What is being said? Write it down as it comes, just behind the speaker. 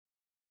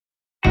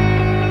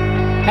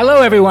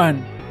Hello,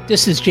 everyone.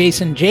 This is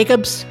Jason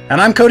Jacobs.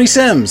 And I'm Cody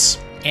Sims.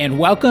 And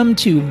welcome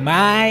to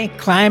My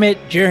Climate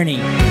Journey.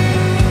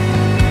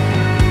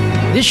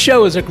 This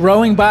show is a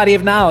growing body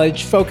of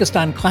knowledge focused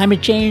on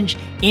climate change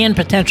and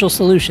potential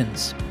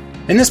solutions.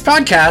 In this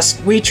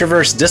podcast, we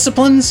traverse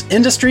disciplines,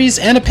 industries,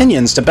 and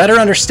opinions to better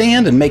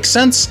understand and make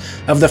sense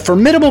of the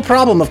formidable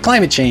problem of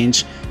climate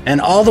change and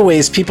all the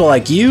ways people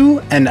like you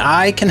and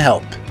I can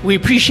help. We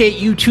appreciate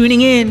you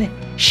tuning in,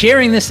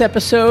 sharing this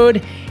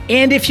episode,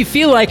 and if you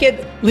feel like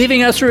it,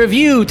 leaving us a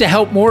review to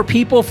help more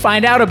people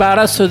find out about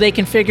us so they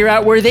can figure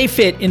out where they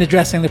fit in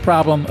addressing the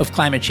problem of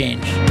climate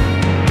change.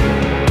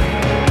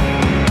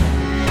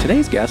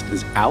 Today's guest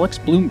is Alex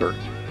Blumberg,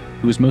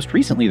 who is most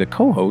recently the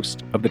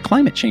co-host of the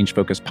climate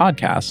change-focused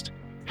podcast,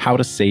 How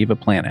to Save a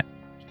Planet.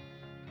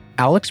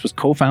 Alex was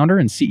co-founder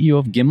and CEO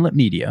of Gimlet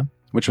Media,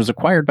 which was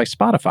acquired by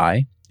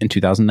Spotify in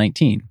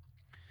 2019.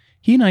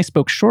 He and I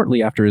spoke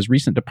shortly after his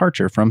recent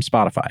departure from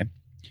Spotify.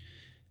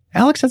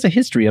 Alex has a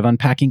history of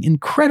unpacking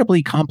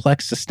incredibly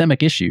complex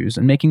systemic issues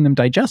and making them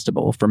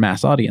digestible for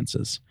mass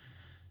audiences.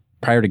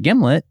 Prior to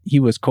Gimlet, he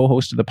was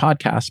co-host of the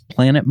podcast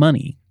Planet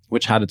Money,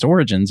 which had its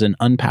origins in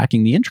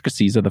unpacking the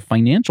intricacies of the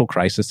financial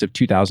crisis of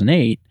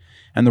 2008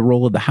 and the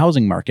role of the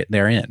housing market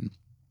therein.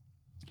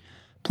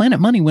 Planet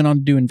Money went on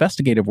to do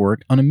investigative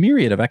work on a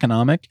myriad of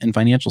economic and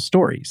financial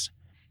stories,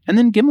 and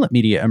then Gimlet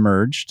Media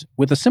emerged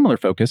with a similar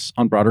focus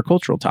on broader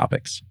cultural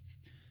topics.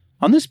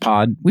 On this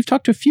pod, we've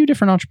talked to a few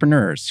different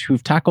entrepreneurs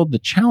who've tackled the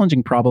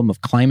challenging problem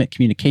of climate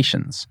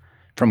communications,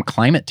 from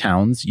Climate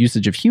Town's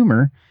usage of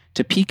humor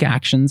to Peak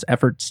Action's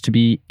efforts to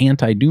be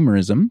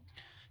anti-doomerism,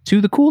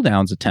 to the Cool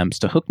Down's attempts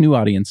to hook new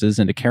audiences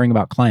into caring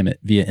about climate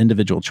via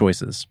individual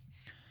choices.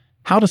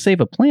 How to Save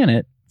a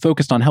Planet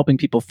focused on helping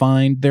people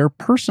find their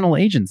personal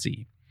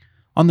agency,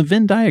 on the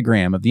Venn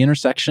diagram of the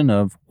intersection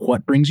of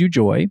what brings you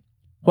joy,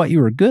 what you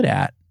are good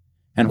at,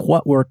 and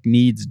what work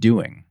needs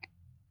doing.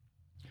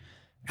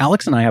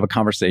 Alex and I have a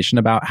conversation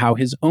about how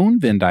his own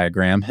Venn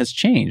diagram has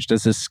changed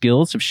as his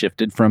skills have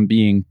shifted from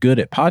being good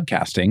at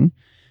podcasting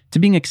to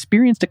being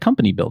experienced at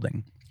company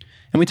building.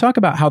 And we talk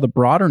about how the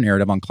broader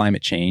narrative on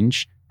climate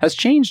change has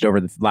changed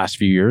over the last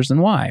few years and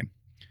why.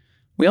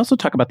 We also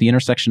talk about the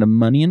intersection of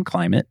money and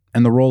climate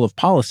and the role of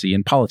policy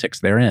and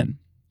politics therein.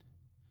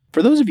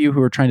 For those of you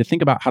who are trying to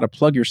think about how to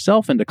plug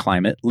yourself into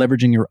climate,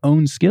 leveraging your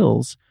own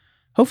skills,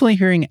 hopefully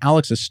hearing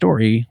Alex's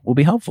story will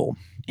be helpful.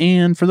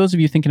 And for those of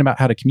you thinking about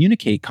how to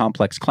communicate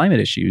complex climate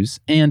issues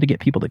and to get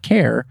people to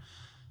care,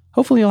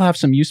 hopefully you'll have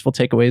some useful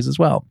takeaways as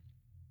well.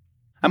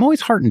 I'm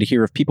always heartened to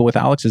hear of people with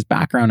Alex's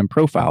background and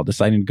profile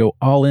deciding to go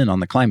all in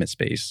on the climate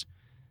space.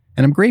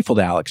 And I'm grateful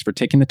to Alex for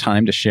taking the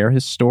time to share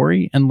his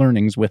story and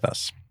learnings with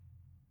us.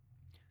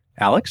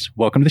 Alex,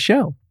 welcome to the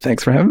show.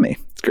 Thanks for having me.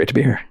 It's great to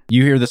be here.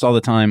 You hear this all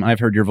the time. I've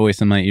heard your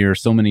voice in my ear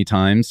so many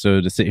times.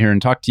 So to sit here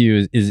and talk to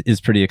you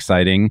is pretty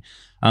exciting.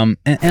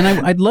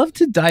 I'd love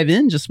to dive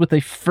in just with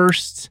a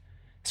first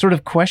sort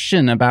of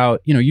question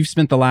about, you've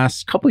spent the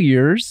last couple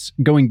years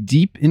going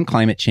deep in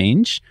climate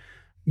change.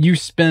 You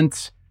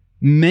spent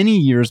many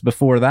years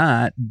before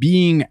that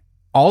being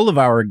all of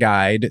our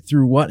guide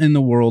through what in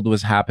the world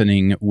was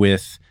happening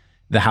with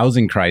the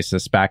housing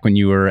crisis back when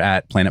you were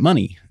at Planet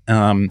Money.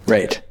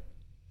 Right.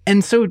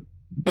 And so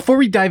before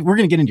we dive, we're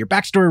going to get into your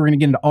backstory. We're going to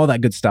get into all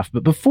that good stuff.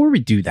 But before we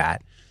do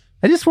that,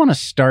 I just want to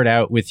start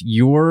out with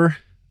your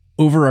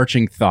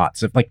overarching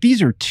thoughts of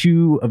these are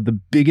two of the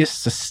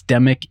biggest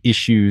systemic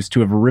issues to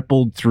have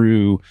rippled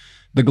through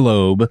the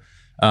globe,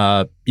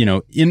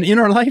 in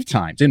our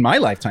lifetimes, in my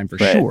lifetime for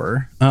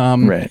sure.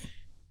 Right.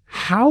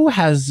 How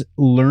has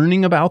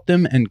learning about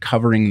them and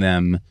covering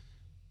them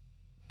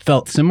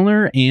felt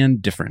similar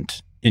and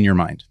different in your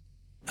mind?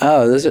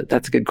 Oh,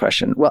 that's a good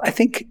question. Well, I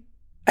think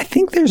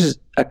there's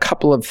a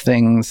couple of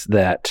things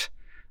that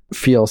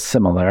feel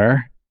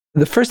similar.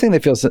 The first thing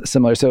that feels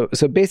similar, so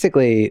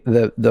basically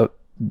the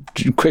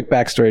quick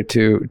backstory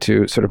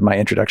to sort of my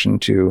introduction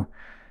to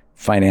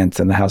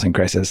finance and the housing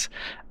crisis.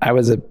 I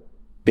was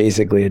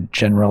basically a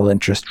general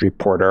interest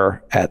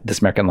reporter at This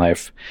American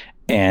Life.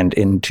 And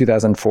in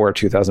 2004,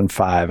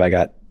 2005, I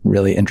got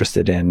really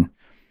interested in,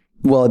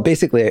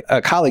 basically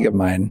a colleague of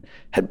mine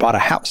had bought a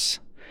house.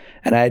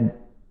 And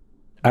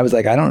I was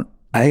like,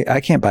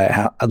 I can't buy a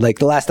house. Like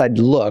the last I'd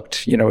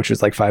looked, which was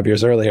 5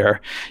 years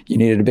earlier, you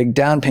needed a big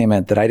down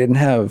payment that I didn't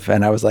have.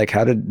 And I was like,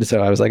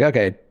 so I was like,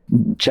 okay,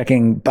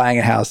 buying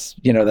a house,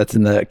 that's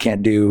in the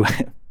can't do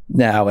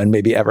now and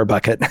maybe ever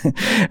bucket.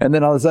 And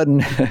then all of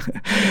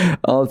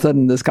a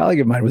sudden this colleague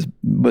of mine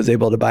was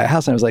able to buy a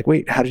house. And I was like,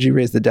 wait, how did you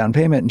raise the down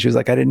payment? And she was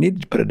like, I didn't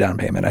need to put a down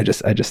payment.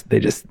 They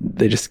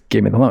just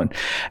gave me the loan.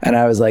 And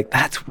I was like,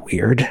 that's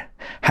weird.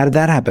 How did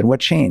that happen? What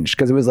changed?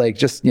 Because it was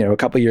just, a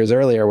couple of years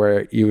earlier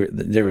where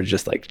they were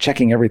just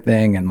checking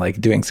everything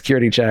and doing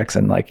security checks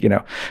and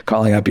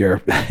calling up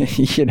your,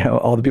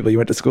 all the people you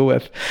went to school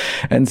with.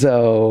 And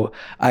so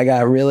I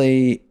got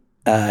really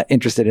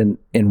interested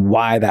in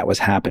why that was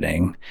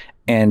happening.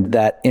 And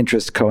that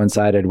interest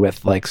coincided with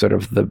sort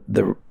of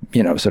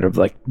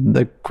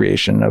the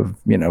creation of,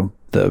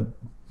 the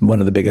one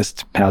of the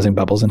biggest housing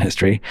bubbles in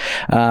history.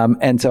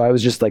 And so I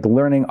was just like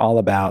learning all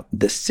about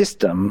the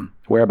system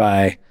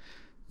whereby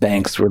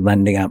banks were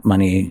lending out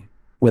money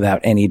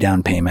without any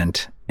down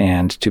payment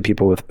and to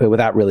people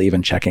without really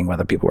even checking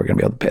whether people were going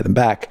to be able to pay them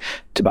back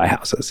to buy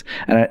houses.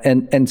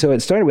 And so it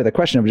started with a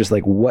question of just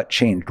like, what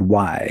changed?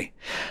 Why?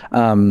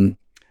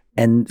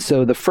 And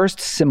so the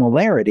first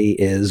similarity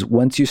is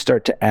once you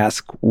start to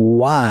ask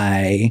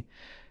why,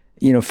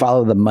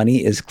 follow the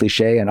money is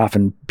cliche, and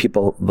often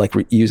people like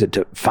use it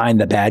to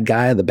find the bad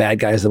guy. The bad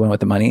guy is the one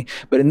with the money.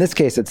 But in this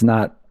case, it's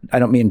not, I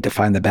don't mean to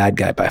find the bad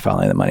guy by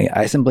following the money.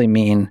 I simply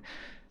mean,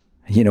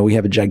 we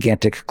have a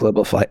gigantic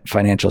global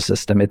financial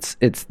system. It's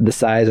the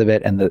size of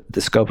it and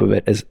the scope of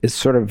it is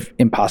sort of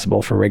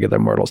impossible for regular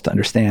mortals to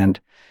understand.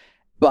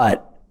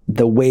 But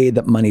the way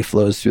that money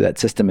flows through that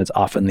system is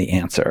often the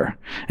answer.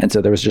 And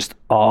so there was just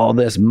all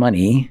this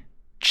money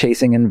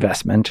chasing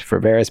investment for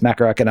various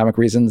macroeconomic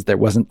reasons. There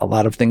wasn't a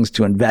lot of things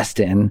to invest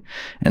in.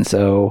 And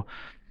so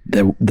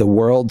the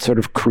world sort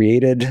of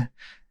created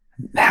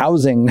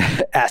housing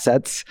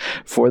assets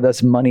for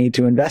this money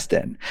to invest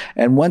in.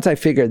 And once I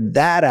figured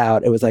that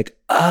out, it was like,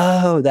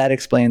 oh, that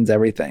explains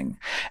everything.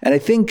 And I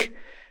think,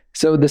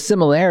 so the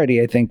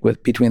similarity, I think,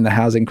 between the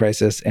housing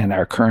crisis and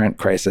our current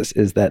crisis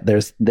is that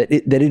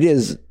it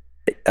is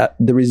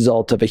the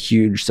result of a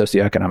huge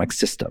socioeconomic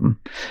system,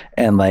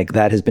 and like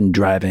that has been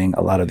driving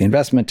a lot of the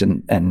investment,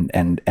 and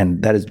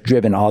that has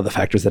driven all the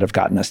factors that have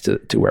gotten us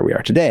to where we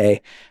are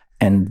today.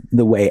 And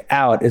the way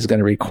out is going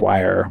to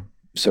require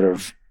sort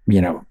of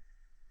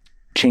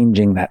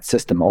changing that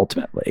system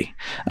ultimately,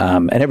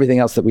 and everything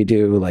else that we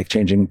do, like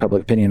changing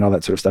public opinion, all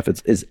that sort of stuff,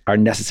 is are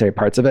necessary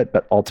parts of it.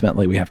 But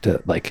ultimately, we have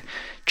to like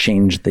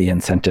change the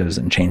incentives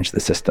and change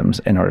the systems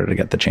in order to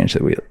get the change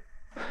that we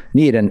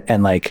need.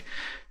 And like,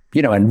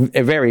 and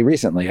very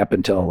recently, up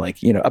until like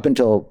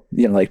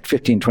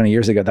 15, 20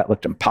 years ago, that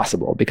looked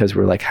impossible because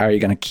we're like, how are you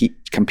going to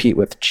compete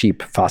with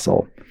cheap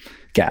fossil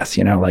gas?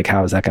 Like,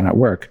 how is that going to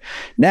work?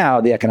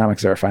 Now the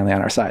economics are finally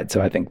on our side.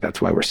 So I think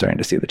that's why we're starting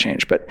to see the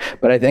change. But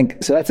I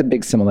think, so that's a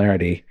big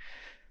similarity.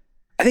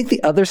 I think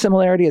the other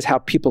similarity is how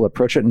people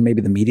approach it, and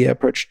maybe the media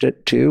approached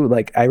it too.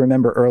 Like, I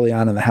remember early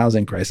on in the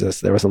housing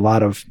crisis, there was a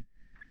lot of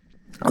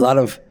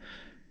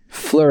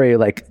flurry,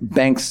 like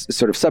banks,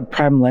 sort of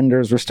subprime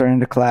lenders were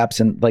starting to collapse,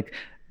 and like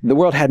the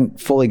world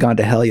hadn't fully gone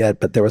to hell yet,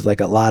 but there was like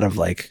a lot of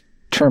like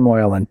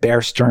turmoil, and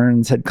Bear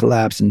Stearns had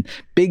collapsed, and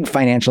big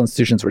financial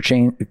institutions were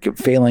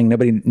failing.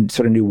 Nobody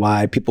sort of knew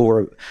why. People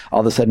were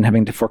all of a sudden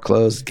having to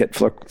get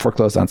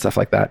foreclosed on, stuff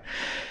like that.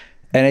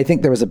 And I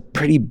think there was a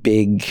pretty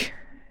big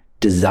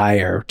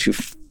desire to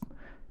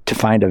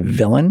find a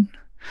villain.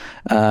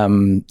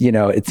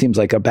 It seems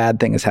like a bad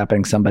thing is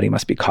happening. Somebody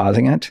must be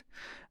causing it.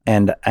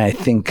 And I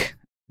think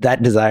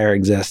that desire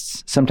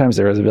exists. Sometimes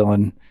there is a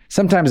villain.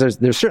 Sometimes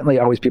there's certainly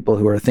always people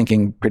who are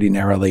thinking pretty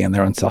narrowly in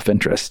their own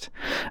self-interest.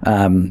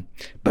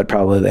 But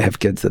probably they have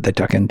kids that they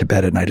tuck into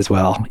bed at night as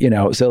well.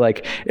 So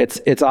like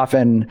it's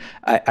often,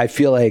 I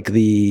feel like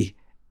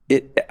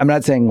I'm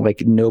not saying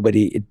like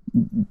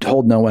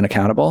hold no one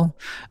accountable.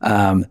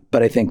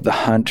 But I think the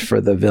hunt for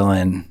the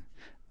villain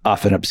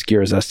often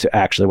obscures us to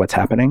actually what's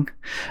happening.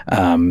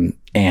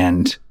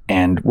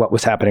 And what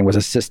was happening was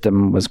a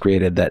system was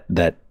created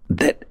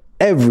that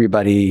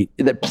everybody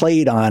that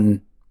played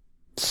on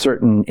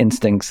certain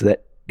instincts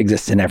that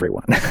exist in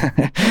everyone,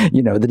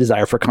 the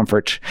desire for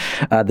comfort,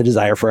 the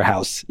desire for a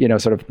house,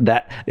 sort of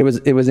that it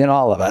was in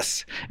all of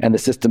us, and the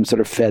system sort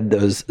of fed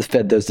those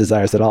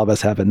desires that all of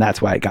us have. And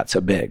that's why it got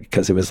so big,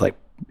 because it was like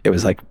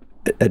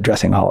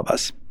addressing all of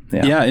us.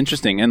 Yeah,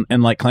 interesting.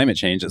 And like climate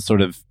change, it's sort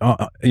of,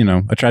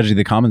 a tragedy of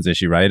the commons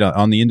issue, right?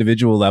 On the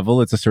individual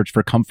level, it's a search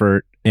for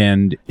comfort.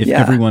 And if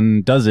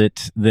everyone does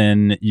it,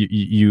 then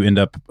you end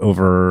up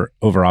over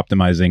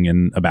optimizing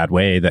in a bad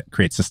way that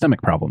creates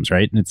systemic problems,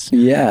 right? And it's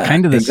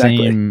kind of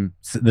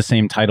the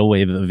same tidal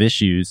wave of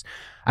issues.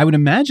 I would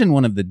imagine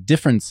one of the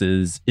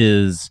differences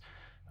is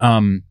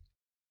the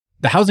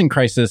housing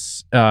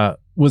crisis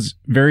was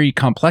very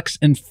complex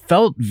and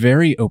felt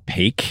very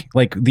opaque.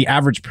 Like the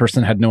average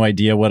person had no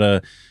idea what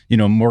a,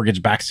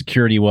 mortgage-backed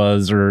security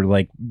was, or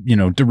like,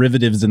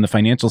 derivatives in the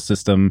financial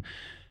system.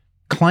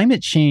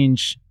 Climate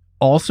change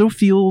also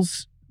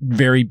feels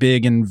very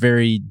big and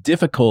very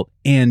difficult.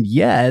 And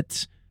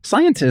yet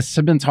scientists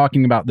have been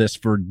talking about this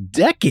for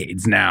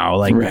decades now.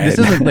 Like This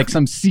isn't like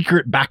some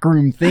secret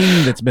backroom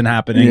thing that's been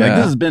happening. Like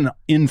this has been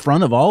in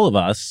front of all of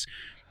us.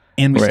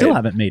 And we still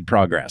haven't made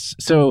progress.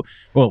 So,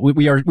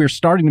 we're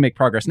starting to make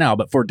progress now,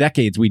 but for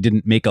decades we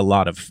didn't make a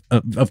lot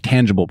of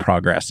tangible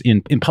progress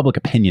in public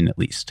opinion, at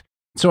least.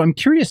 So I'm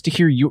curious to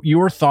hear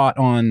your thought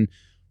on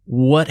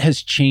what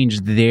has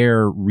changed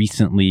there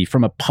recently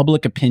from a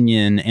public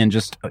opinion and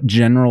just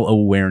general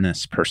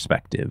awareness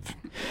perspective.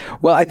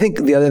 Well, I think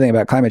the other thing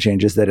about climate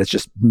change is that it's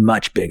just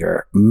much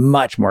bigger,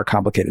 much more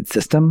complicated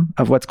system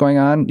of what's going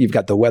on. You've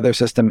got the weather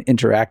system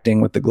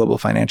interacting with the global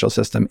financial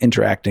system,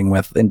 interacting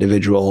with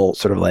individual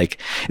sort of like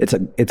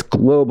it's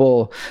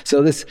global.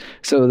 So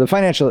the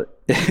financial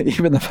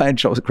even the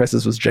financial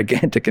crisis was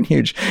gigantic and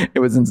huge, it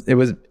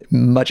was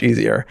much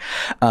easier.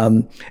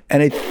 And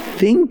I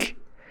think,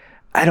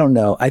 I don't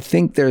know, I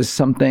think there's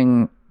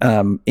something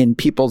in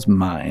people's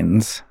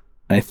minds.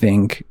 I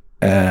think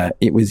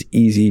it was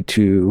easy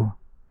to,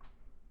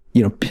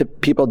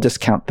 people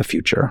discount the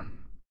future.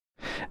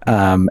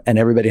 And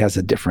everybody has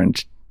a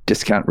different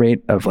discount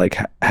rate of like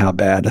how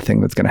bad a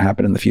thing that's going to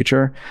happen in the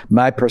future.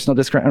 My personal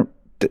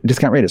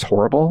discount rate is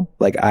horrible.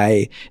 Like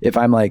if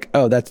I'm like,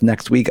 oh, that's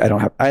next week,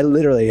 I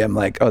literally am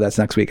like, oh, that's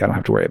next week, I don't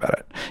have to worry about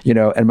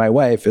it. And my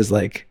wife is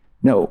like,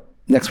 no,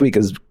 next week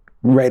is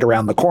right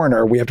around the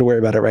corner. We have to worry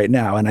about it right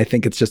now. And I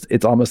think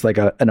it's almost like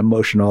an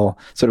emotional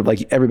sort of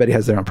like everybody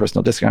has their own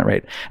personal discount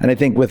rate. And I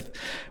think with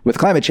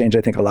climate change,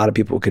 I think a lot of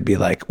people could be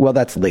like, well,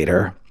 that's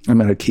later. I'm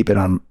going to keep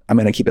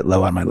it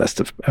low on my list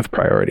of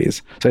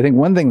priorities. So I think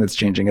one thing that's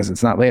changing is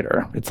it's not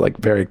later. It's like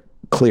very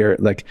clear.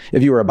 Like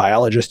if you were a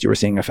biologist, you were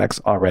seeing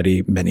effects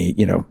already many,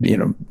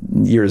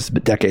 years,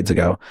 decades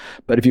ago.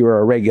 But if you were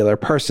a regular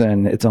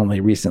person, it's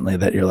only recently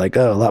that you're like,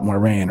 oh, a lot more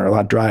rain or a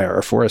lot drier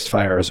or forest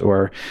fires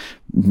or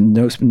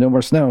no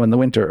more snow in the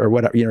winter or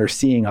whatever. You're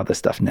seeing all this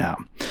stuff now.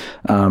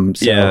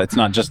 It's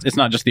not just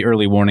the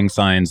early warning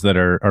signs that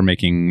are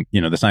making,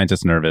 the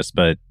scientists nervous,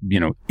 but,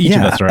 each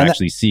of us are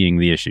actually seeing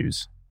the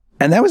issues.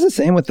 And that was the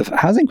same with the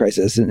housing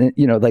crisis. And,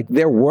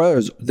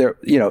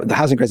 the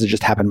housing crisis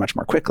just happened much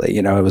more quickly.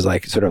 It was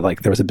like sort of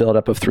like there was a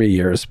buildup of 3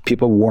 years.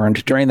 People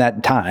warned during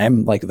that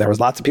time, like there was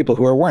lots of people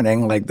who were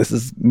warning, like this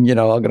is,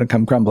 all going to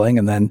come crumbling.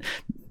 And then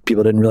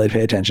people didn't really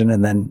pay attention.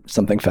 And then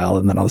something fell.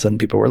 And then all of a sudden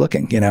people were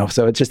looking,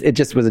 So it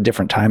just was a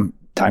different time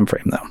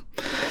frame though.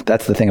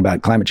 That's the thing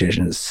about climate change.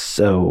 And it's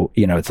so,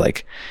 it's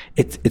like,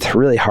 it's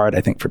really hard,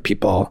 I think, for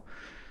people.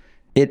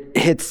 It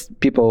hits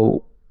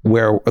people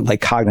where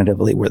like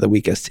cognitively we're the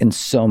weakest in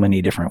so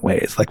many different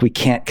ways. Like we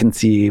can't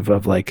conceive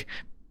of like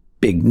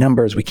big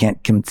numbers. We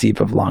can't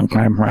conceive of long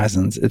time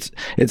horizons.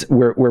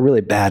 We're really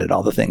bad at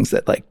all the things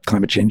that like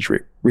climate change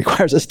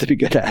requires us to be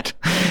good at,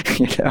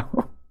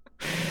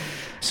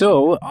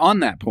 So on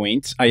that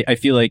point, I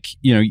feel like,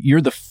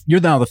 you're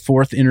now the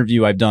fourth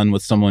interview I've done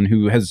with someone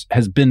who has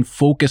been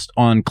focused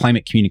on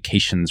climate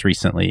communications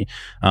recently.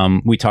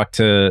 We talked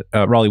to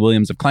Raleigh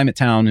Williams of Climate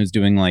Town, who's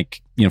doing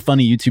like,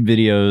 funny YouTube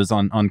videos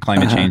on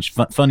climate change,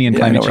 funny and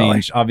climate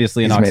change,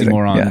 obviously an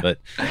oxymoron, but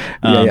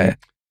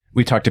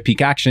we talked to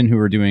Peak Action, who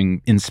are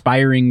doing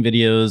inspiring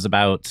videos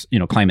about,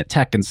 climate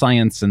tech and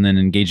science, and then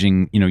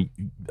engaging,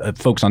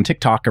 folks on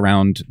TikTok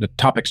around the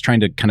topics, trying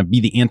to kind of be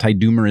the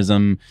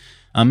anti-doomerism.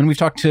 And we've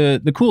talked to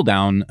The Cool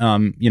Down,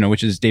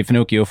 which is Dave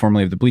Finocchio,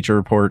 formerly of the Bleacher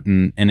Report,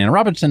 and Anna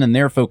Robertson, and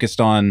they're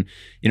focused on,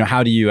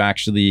 how do you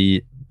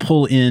actually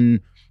pull in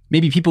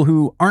maybe people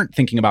who aren't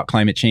thinking about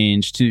climate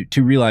change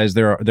to realize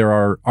there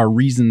are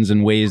reasons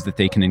and ways that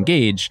they can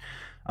engage.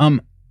 I'm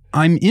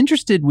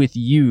interested with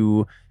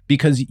you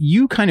because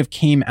you kind of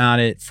came at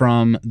it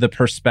from the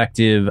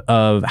perspective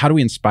of how do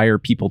we inspire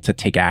people to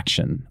take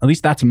action? At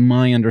least that's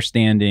my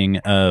understanding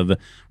of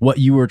what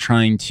you were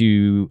trying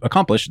to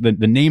accomplish. The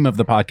name of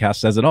the podcast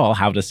says it all,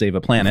 How to Save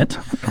a Planet.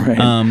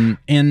 Right.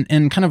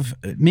 And kind of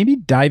maybe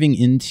diving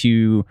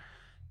into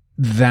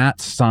that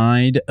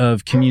side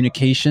of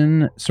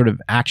communication, sort of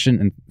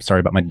action, and sorry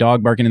about my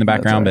dog barking in the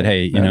background, but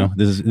hey,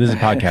 this is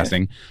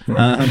podcasting.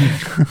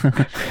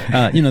 The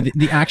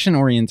action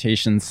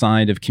orientation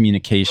side of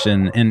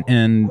communication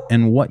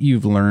and what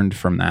you've learned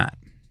from that.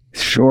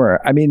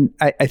 Sure. I mean,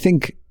 I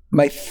think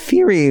my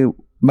theory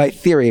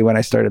when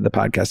I started the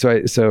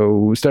podcast, so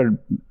we started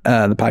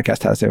the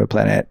podcast How to Save a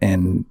Planet,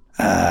 and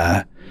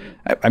I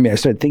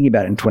started thinking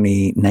about it in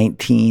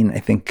 2019, I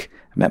think.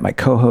 I met my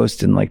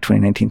co-host in like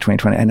 2019,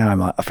 2020, and now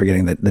I'm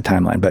forgetting the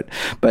timeline, but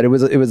it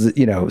was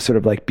sort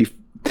of like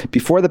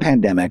before the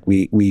pandemic,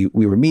 we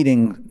were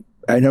meeting.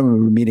 I know we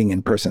were meeting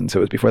in person, so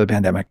it was before the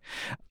pandemic.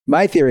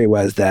 My theory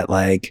was that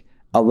like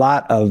a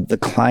lot of the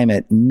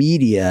climate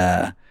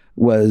media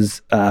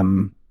was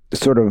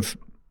sort of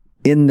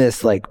in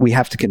this like we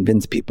have to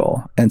convince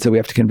people, and so we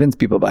have to convince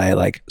people by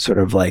like sort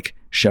of like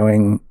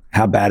showing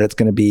how bad it's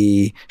going to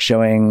be,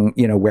 showing,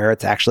 where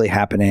it's actually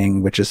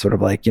happening, which is sort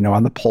of like,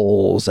 on the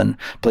poles and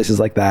places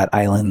like that,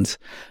 islands.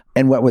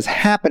 And what was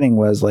happening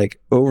was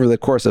like over the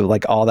course of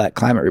like all that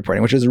climate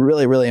reporting, which is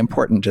really, really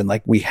important. And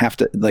like, we have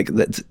to like,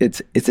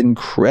 it's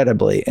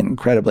incredibly,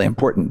 incredibly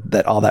important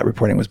that all that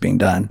reporting was being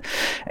done.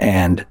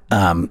 And,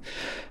 but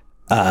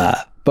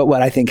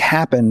what I think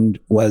happened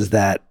was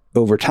that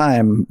over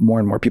time, more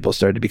and more people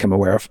started to become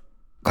aware of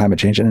climate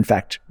change and in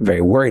fact,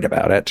 very worried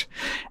about it.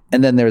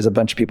 And then there was a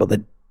bunch of people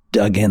that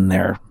dug in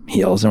their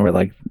heels and were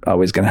like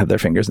always going to have their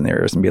fingers in their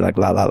ears and be like,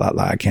 la, la, la,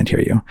 la, I can't hear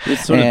you.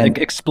 It's sort of like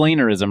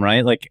explainerism,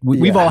 right? Like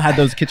we've all had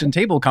those kitchen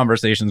table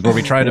conversations where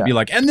we try to be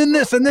like, and then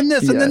this, and then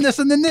this, and then this,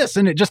 and then this.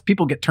 And it just,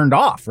 people get turned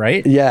off,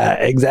 right? Yeah,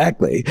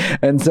 exactly.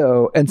 And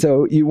so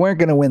you weren't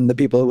going to win the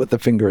people with the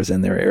fingers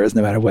in their ears,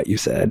 no matter what you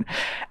said.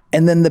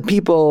 And then the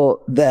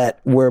people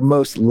that were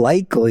most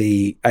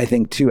likely, I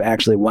think, to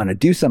actually want to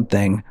do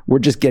something were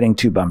just getting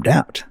too bummed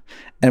out.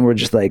 and we're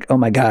just like, oh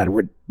my God,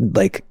 we're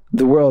like,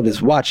 the world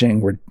is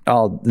watching,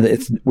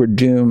 we're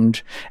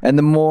doomed. And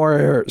the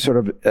more sort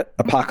of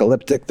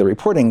apocalyptic the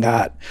reporting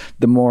got,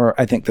 the more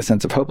I think the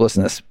sense of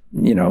hopelessness,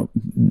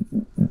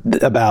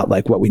 about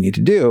like what we need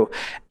to do.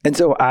 And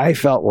so I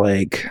felt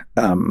like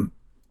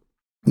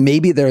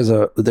maybe there's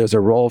a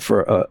role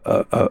for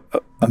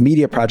a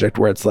media project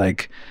where it's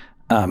like,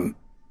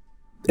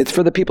 it's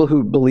for the people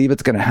who believe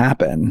it's going to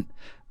happen,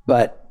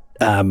 but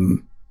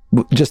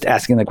just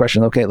asking the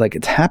question, okay, like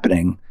it's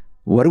happening,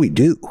 what do we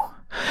do?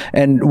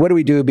 And what do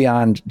we do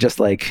beyond just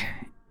like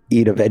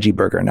eat a veggie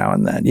burger now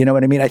and then? You know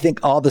what I mean? I think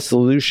all the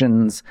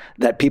solutions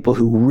that people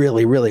who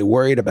really, really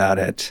worried about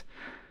it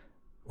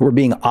were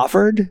being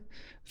offered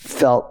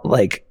felt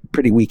like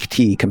pretty weak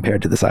tea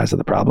compared to the size of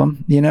the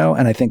problem,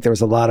 And I think there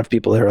was a lot of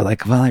people who were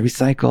like, well, I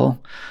recycle,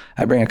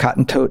 I bring a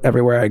cotton tote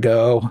everywhere I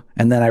go.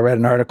 And then I read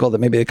an article that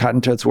maybe a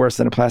cotton tote's worse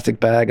than a plastic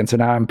bag. And so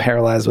now I'm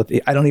paralyzed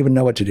I don't even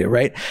know what to do.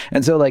 Right.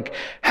 And so like,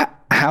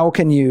 how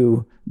can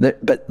you,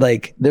 but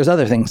like, there's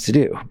other things to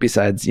do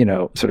besides,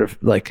 sort of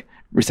like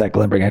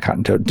recycle and bring a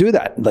cotton tote, do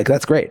that. Like,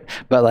 that's great.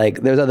 But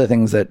like, there's other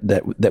things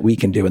that we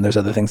can do. And there's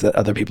other things that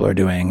other people are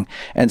doing.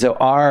 And so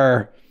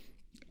our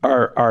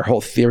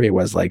whole theory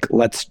was like,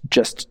 let's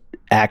just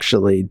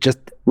actually just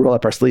roll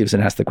up our sleeves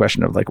and ask the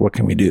question of like, what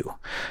can we do?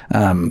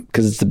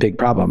 Because it's a big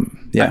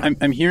problem. Yeah.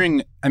 I'm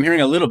hearing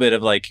a little bit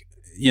of like,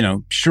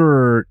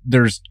 sure,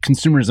 there's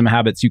consumerism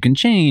habits you can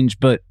change,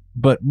 but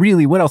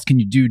really what else can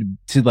you do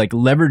to like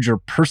leverage your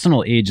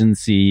personal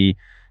agency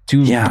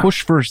to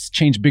push for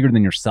change bigger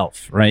than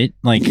yourself, right?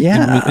 Like, is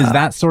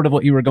that sort of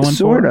what you were going for?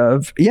 Sort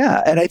of,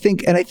 yeah. And I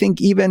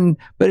think even,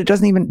 but it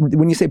doesn't even,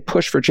 when you say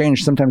push for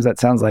change, sometimes that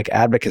sounds like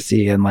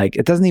advocacy, and like,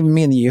 it doesn't even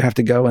mean that you have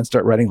to go and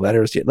start writing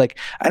letters. Like,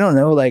 I don't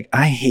know, like,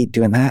 I hate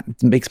doing that.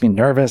 It makes me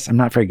nervous. I'm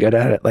not very good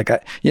at it. Like,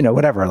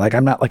 whatever. Like,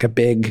 I'm not like a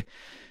big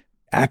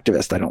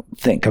activist. I don't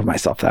think of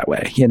myself that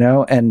way,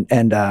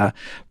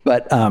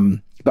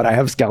 but I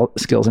have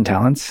skills and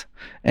talents,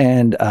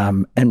 and I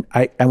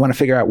want to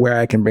figure out where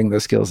I can bring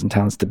those skills and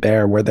talents to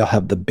bear, where they'll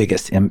have the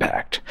biggest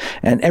impact.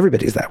 And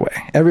everybody's that way.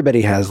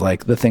 Everybody has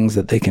like the things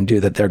that they can do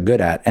that they're good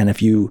at. And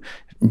if you're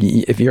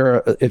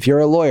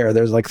a lawyer,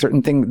 there's like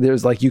certain things.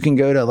 There's like, you can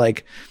go to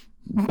like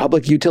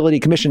Public Utility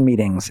Commission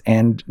meetings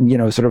and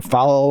sort of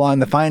follow along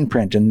the fine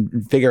print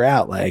and figure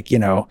out like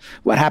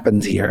what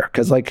happens here,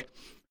 because like,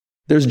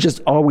 there's just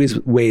always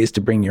ways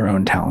to bring your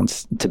own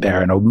talents to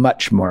bear in a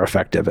much more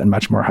effective and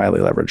much more highly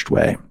leveraged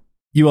way.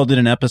 You all did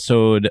an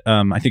episode,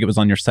 I think it was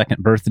on your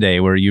second birthday,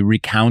 where you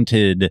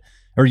recounted,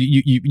 or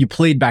you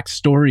played back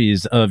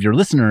stories of your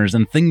listeners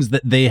and things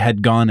that they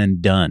had gone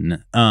and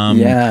done.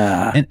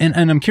 And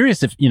I'm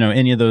curious if,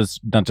 any of those,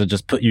 not to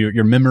just put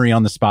your memory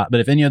on the spot, but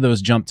if any of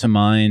those jumped to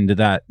mind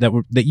that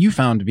you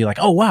found to be like,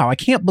 oh, wow, I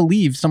can't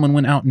believe someone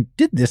went out and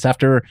did this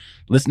after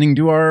listening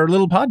to our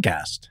little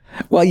podcast.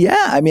 Well,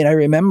 yeah. I mean, I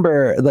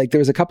remember like there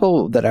was a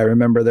couple that I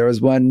remember. There was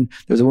a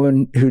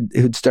woman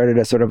who'd started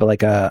a sort of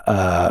like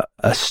a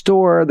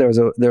store. There was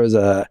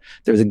a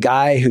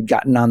guy who'd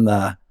gotten on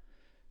the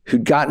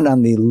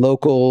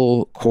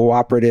local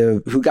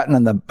cooperative,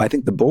 I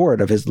think the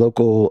board of his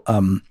local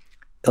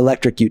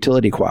electric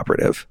utility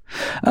cooperative.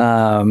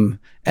 And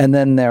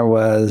then there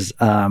was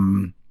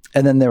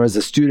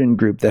a student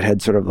group that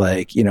had sort of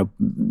like,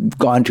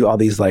 gone to all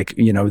these like,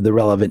 the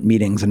relevant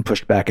meetings and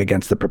pushed back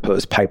against the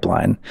proposed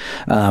pipeline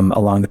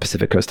along the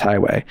Pacific Coast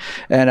Highway.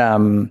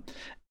 And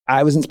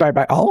I was inspired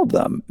by all of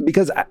them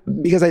because I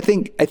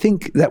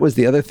think that was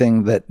the other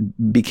thing that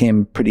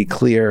became pretty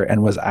clear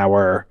and was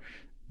our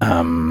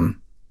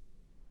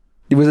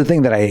it was a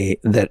thing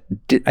that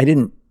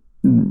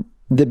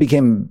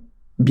became,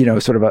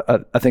 sort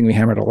of a thing we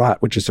hammered a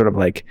lot, which is sort of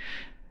like,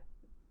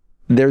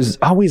 there's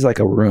always like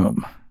a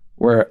room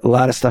where a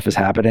lot of stuff is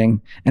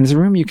happening, and it's a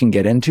room you can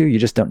get into. You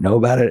just don't know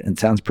about it, and it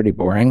sounds pretty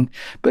boring.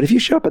 But if you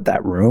show up at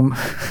that room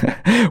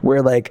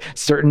where like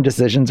certain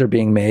decisions are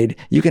being made,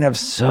 you can have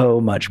so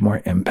much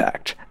more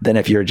impact than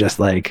if you're just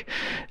like,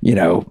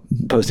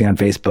 posting on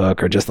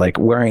Facebook or just like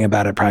worrying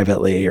about it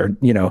privately, or,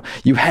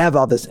 you have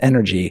all this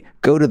energy.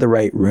 Go to the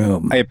right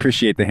room. I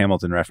appreciate the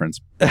Hamilton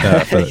reference.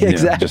 Exactly.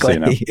 Just so you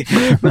know.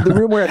 But the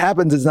room where it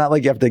happens, it's not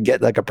like you have to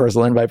get like a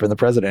personal invite from the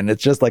president.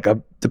 It's just like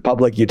the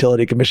Public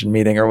Utility Commission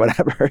meeting or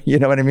whatever. You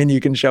know what I mean?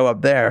 You can show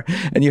up there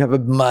and you have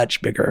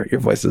your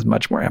voice is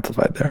much more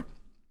amplified there.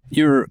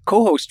 Your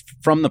co-host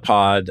from the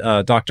pod,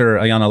 Dr.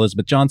 Ayanna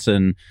Elizabeth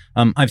Johnson,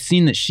 I've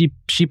seen that she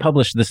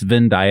published this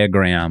Venn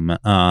diagram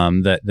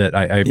that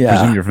I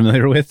presume you're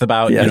familiar with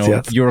about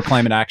your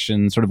climate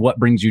action, sort of what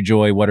brings you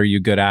joy, what are you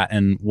good at,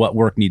 and what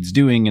work needs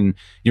doing, and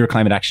your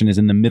climate action is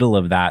in the middle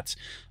of that.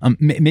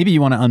 Maybe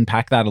you want to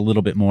unpack that a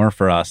little bit more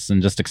for us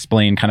and just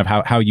explain kind of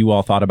how you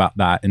all thought about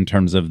that in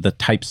terms of the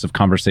types of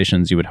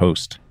conversations you would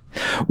host.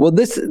 Well,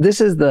 this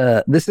is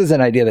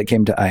an idea that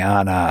came to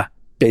Ayanna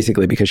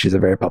basically because she's a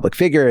very public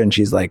figure, and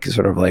she's like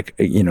sort of like,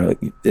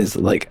 is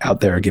like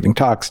out there giving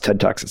talks, TED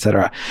Talks,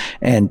 etc.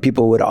 And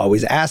people would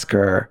always ask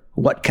her,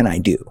 what can I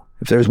do?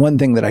 If there's one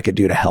thing that I could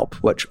do to help,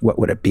 what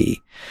would it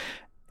be?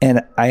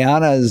 And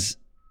Ayanna's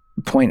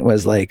point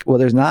was like, well,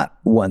 there's not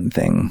one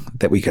thing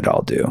that we could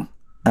all do.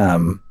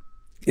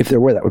 If there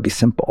were, that would be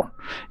simple,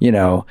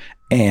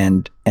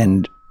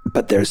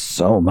 but there's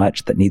so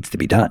much that needs to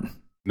be done.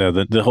 No,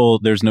 the whole,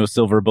 there's no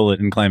silver bullet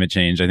in climate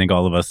change. I think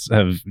all of us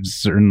have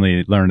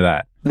certainly learned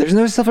that. There's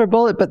no silver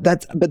bullet, but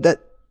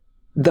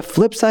the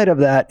flip side of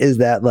that is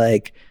that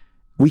like,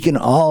 we can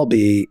all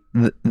be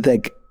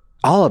like,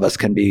 all of us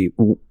can be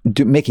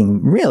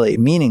making really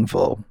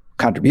meaningful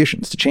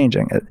contributions to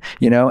changing it,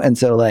 And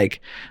so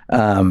like,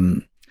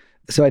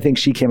 so I think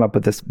she came up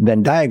with this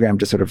Venn diagram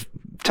to sort of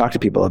talk to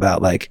people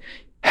about like,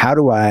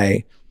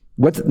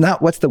 what's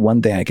the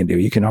one thing I can do?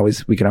 We can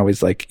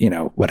always like,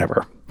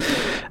 whatever,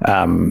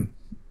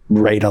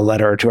 write a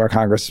letter to our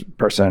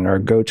congressperson or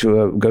go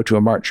to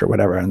a march or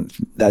whatever. And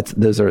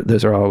those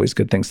are always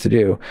good things to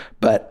do.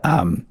 But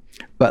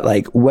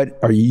like, what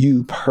are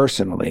you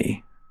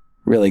personally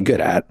really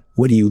good at?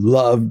 What do you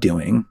love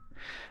doing?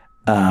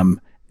 And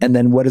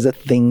then what is a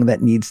thing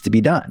that needs to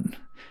be done?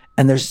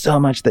 And there's so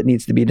much that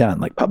needs to be done.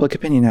 Like public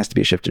opinion has to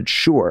be shifted,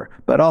 sure.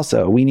 But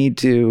also we need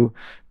to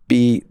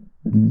be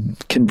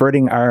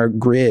converting our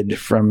grid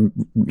from,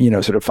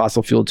 sort of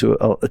fossil fuel to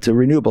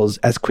renewables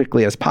as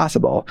quickly as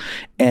possible.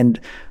 And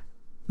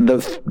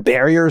the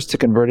barriers to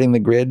converting the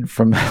grid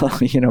from,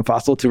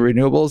 fossil to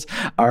renewables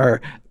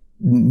are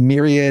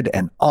myriad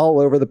and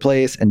all over the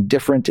place and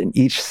different in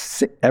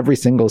every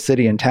single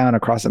city and town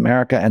across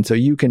America. And so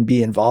you can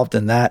be involved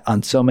in that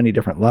on so many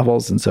different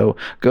levels. And so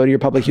go to your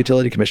Public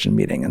Utility Commission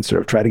meeting and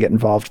sort of try to get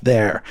involved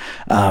there.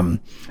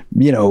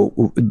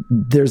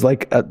 There's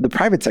like the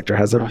private sector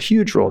has a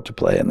huge role to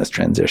play in this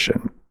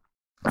transition.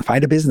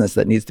 Find a business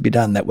that needs to be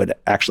done that would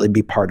actually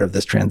be part of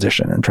this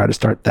transition and try to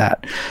start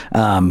that.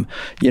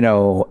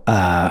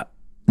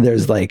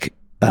 There's like,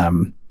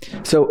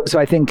 so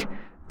I think,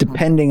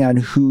 depending on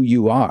who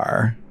you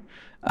are,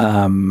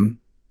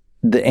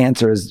 the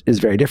answer is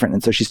very different.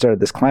 And so she started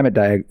this climate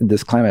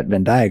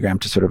Venn diagram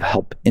to sort of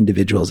help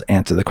individuals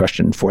answer the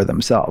question for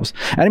themselves.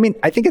 And I mean,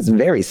 I think it's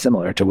very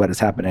similar to what is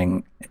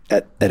happening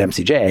at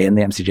MCJ in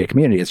the MCJ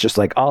community. It's just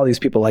like all these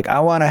people like,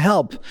 I want to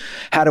help.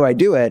 How do I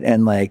do it?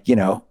 And like,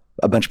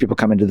 a bunch of people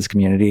come into this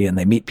community and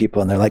they meet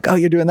people and they're like, oh,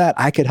 you're doing that.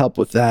 I could help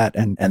with that.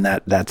 And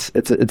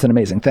it's an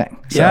amazing thing.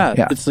 So,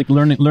 yeah. It's like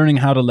learning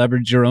how to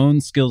leverage your own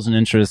skills and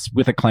interests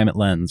with a climate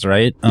lens,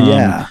 right?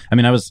 Yeah. I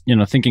mean, I was,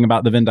 thinking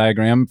about the Venn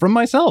diagram from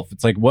myself.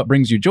 It's like, what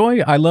brings you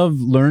joy? I love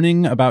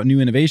learning about new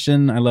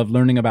innovation. I love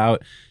learning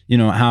about,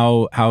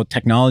 how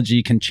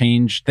technology can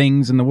change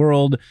things in the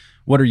world.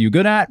 What are you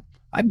good at?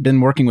 I've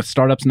been working with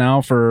startups now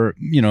for,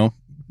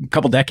 a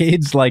couple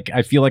decades. Like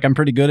I feel like I'm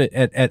pretty good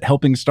at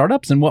helping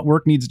startups and what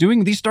work needs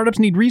doing. These startups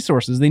need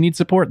resources. They need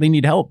support. They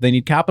need help. They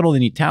need capital. They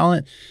need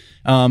talent.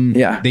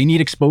 They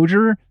need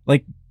exposure.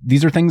 Like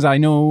these are things I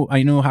know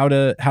how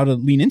to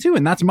lean into.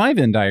 And that's my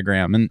Venn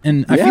diagram.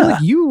 And I feel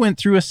like you went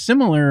through a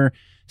similar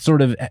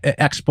sort of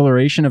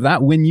exploration of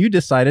that when you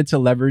decided to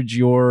leverage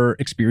your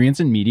experience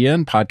in media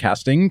and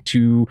podcasting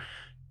to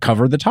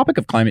cover the topic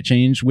of climate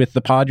change with the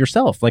pod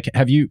yourself. Like,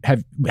 have you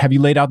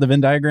laid out the Venn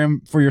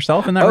diagram for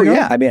yourself in that regard?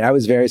 Yeah. I mean, I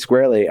was very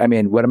squarely,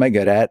 what am I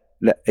good at?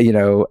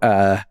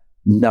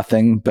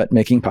 Nothing but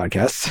making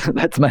podcasts.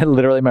 That's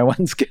literally my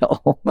one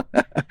skill.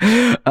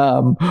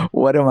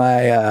 What do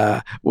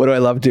I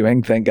love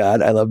doing? Thank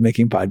God I love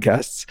making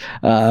podcasts.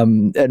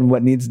 And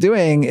what needs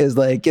doing is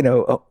like,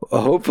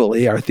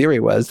 hopefully our theory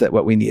was that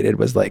what we needed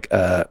was like,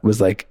 a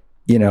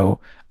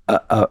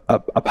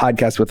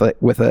podcast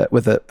with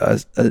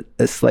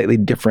a slightly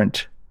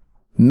different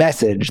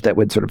message that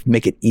would sort of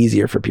make it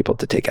easier for people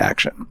to take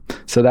action.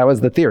 So that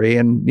was the theory.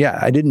 And yeah,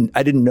 I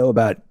didn't know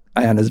about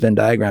Ayana's Venn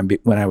diagram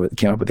when I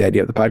came up with the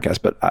idea of the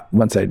podcast, but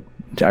once I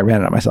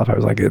ran it on myself, I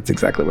was like, it's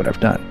exactly what I've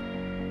done.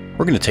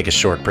 We're going to take a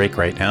short break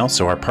right now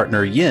so our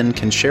partner Yin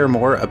can share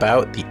more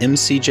about the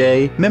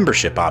MCJ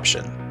membership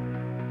option.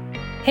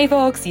 Hey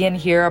folks, Yin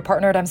here, a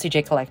partner at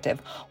MCJ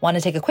Collective. Want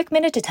to take a quick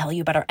minute to tell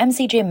you about our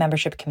MCJ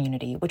membership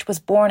community, which was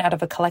born out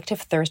of a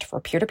collective thirst for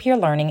peer-to-peer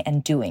learning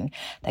and doing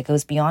that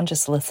goes beyond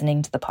just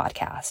listening to the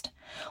podcast.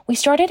 We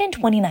started in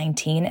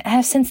 2019 and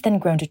have since then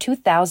grown to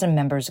 2,000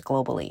 members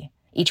globally.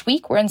 Each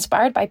week, we're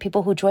inspired by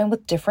people who join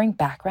with differing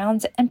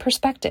backgrounds and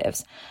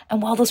perspectives.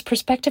 And while those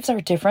perspectives are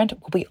different,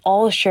 what we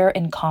all share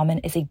in common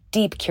is a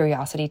deep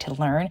curiosity to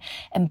learn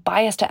and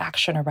bias to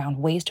action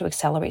around ways to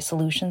accelerate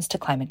solutions to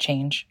climate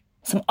change.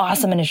 Some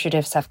awesome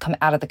initiatives have come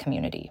out of the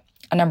community.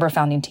 A number of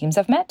founding teams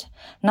have met,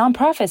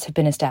 nonprofits have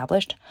been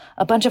established,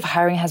 a bunch of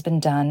hiring has been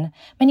done,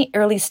 many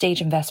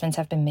early-stage investments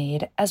have been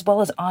made, as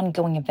well as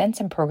ongoing events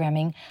and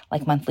programming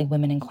like monthly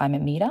Women in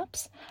Climate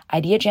meetups,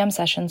 idea jam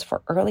sessions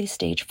for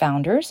early-stage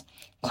founders,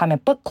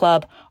 climate book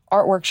club,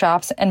 art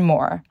workshops, and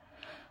more.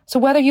 So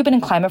whether you've been in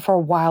climate for a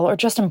while or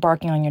just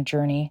embarking on your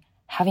journey,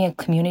 having a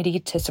community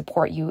to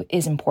support you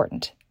is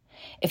important.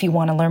 If you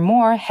want to learn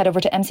more, head over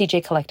to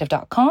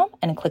mcjcollective.com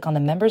and click on the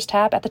members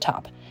tab at the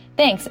top.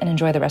 Thanks and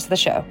enjoy the rest of the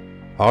show.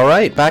 All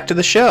right, back to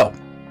the show.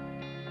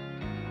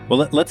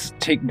 Well, let's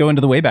go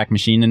into the Wayback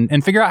Machine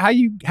and figure out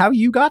how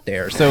you got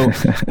there. So,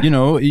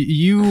 you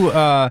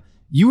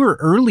you were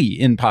early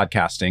in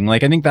podcasting.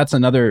 Like, I think that's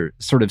another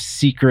sort of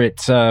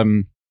secret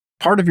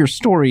part of your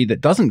story that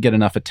doesn't get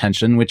enough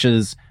attention, which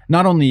is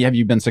not only have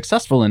you been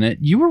successful in it,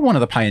 you were one of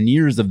the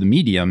pioneers of the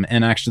medium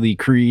and actually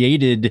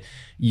created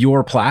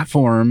your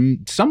platform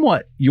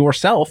somewhat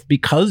yourself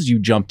because you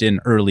jumped in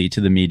early to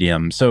the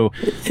medium. So,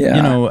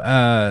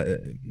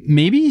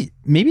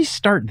 maybe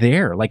start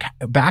there. Like,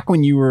 back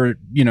when you were,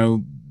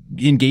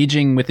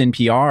 engaging with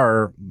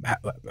NPR,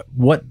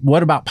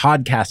 what about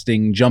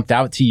podcasting jumped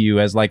out to you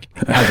as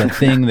a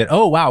thing that,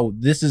 oh wow,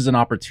 this is an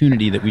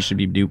opportunity that we should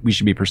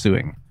be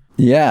pursuing?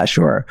 Yeah,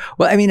 sure.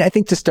 Well, I mean, I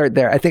think to start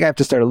there, I think I have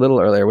to start a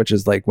little earlier, which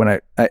is like when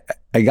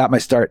I got my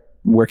start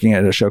working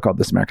at a show called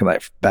This American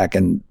Life back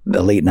in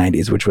the late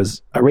 90s, which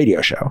was a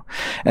radio show.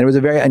 And it was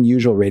a very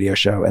unusual radio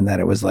show in that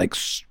it was like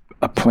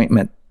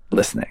appointment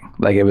listening.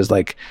 Like, it was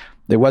like,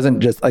 it wasn't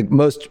just like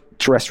most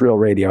terrestrial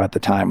radio at the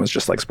time was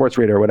just like sports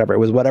radio or whatever. It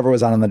was whatever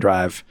was on the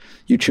drive.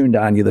 You tuned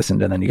on, you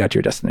listened, and then you got to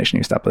your destination,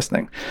 you stopped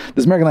listening.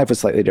 This American Life was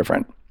slightly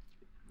different.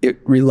 It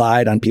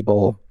relied on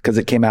people, because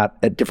it came out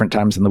at different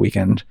times in the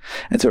weekend.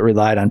 And so it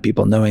relied on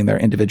people knowing their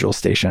individual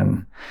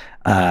station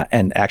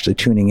and actually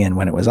tuning in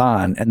when it was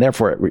on. And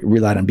therefore it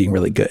relied on being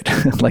really good.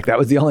 Like, that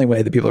was the only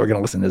way that people were going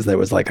to listen, is there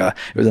was it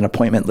was an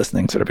appointment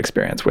listening sort of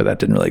experience where that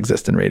didn't really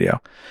exist in radio.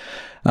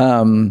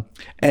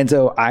 And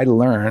so I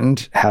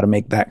learned how to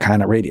make that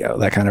kind of radio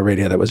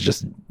that was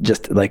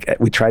just like,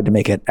 we tried to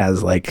make it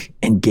as like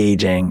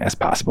engaging as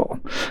possible.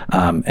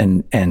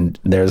 And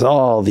there's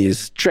all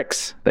these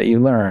tricks that you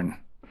learn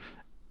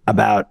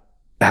about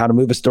how to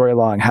move a story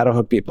along, how to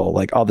hook people,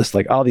 like all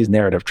these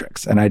narrative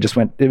tricks. And I just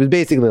it was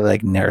basically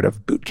like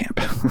narrative boot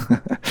camp,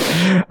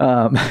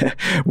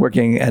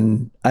 working.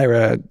 And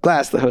Ira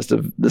Glass, the host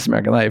of This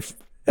American Life,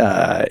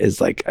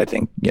 is like, I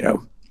think,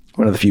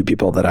 one of the few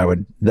people that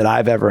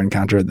I've ever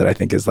encountered that I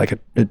think is like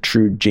a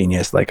true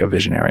genius, like a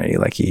visionary.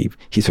 Like, he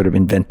sort of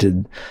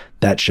invented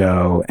that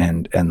show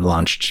and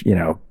launched,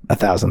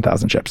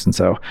 1,000 ships. And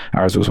so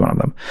ours was one of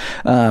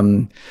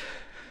them.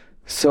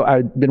 So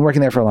I'd been working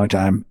there for a long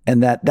time,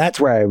 and that's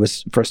where I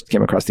first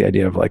came across the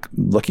idea of like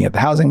looking at the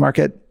housing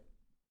market.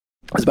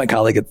 It was my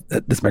colleague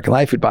at This American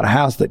Life who'd bought a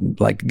house that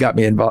like got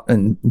me involved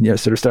and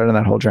sort of started on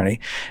that whole journey.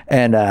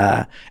 And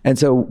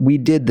so we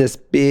did this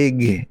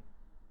big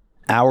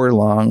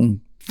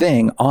hour-long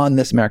thing on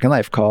This American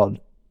Life called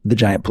The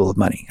Giant Pool of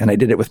Money. And I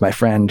did it with my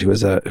friend who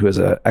was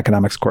a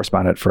economics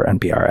correspondent for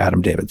NPR,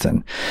 Adam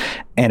Davidson.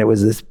 And it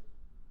was it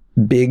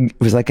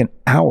was like an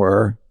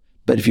hour.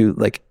 But if you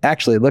like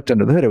actually looked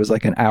under the hood, it was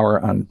like an hour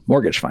on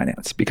mortgage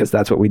finance, because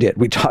that's what we did.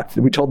 We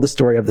told the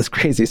story of this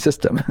crazy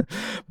system,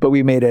 but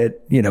we made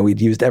it, we'd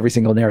used every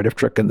single narrative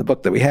trick in the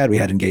book that we had. We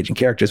had engaging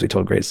characters. We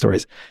told great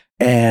stories,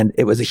 and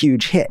it was a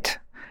huge hit.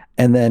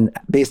 And then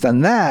based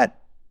on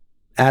that,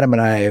 Adam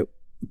and I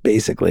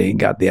basically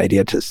got the idea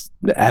it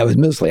was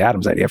mostly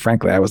Adam's idea.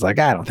 Frankly, I was like,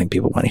 I don't think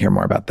people want to hear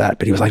more about that.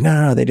 But he was like,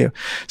 no, they do.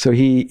 So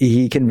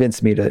he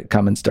convinced me to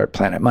come and start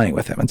Planet Money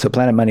with him. And so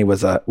Planet Money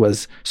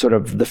was sort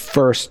of the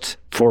first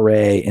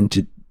foray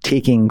into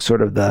taking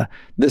sort of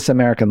This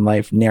American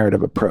Life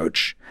narrative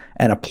approach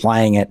and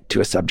applying it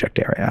to a subject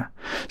area.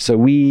 So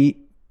we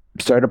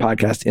started a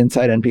podcast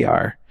inside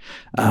NPR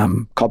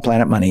called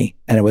Planet Money,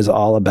 and it was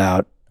all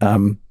about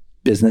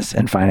business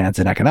and finance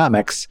and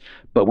economics,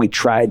 but we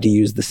tried to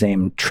use the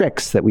same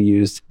tricks that we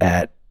used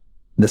at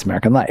This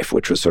American Life,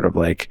 which was sort of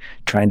like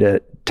trying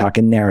to talk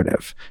in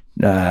narrative,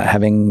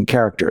 having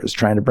characters,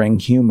 trying to bring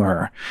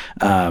humor,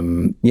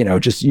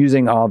 just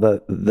using all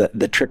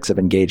the tricks of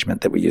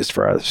engagement that we used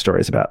for our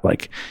stories about,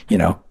 like,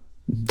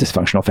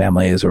 dysfunctional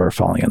families or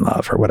falling in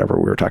love or whatever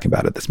we were talking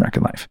about at This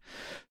American Life.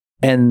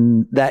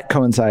 And that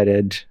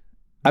coincided.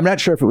 I'm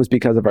not sure if it was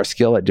because of our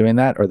skill at doing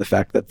that or the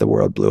fact that the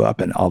world blew up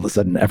and all of a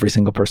sudden every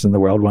single person in the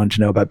world wanted to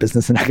know about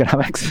business and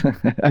economics.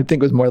 I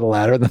think it was more the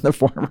latter than the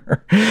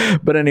former.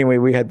 But anyway,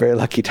 we had very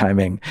lucky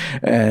timing,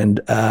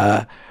 and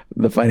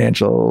the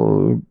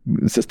financial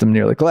system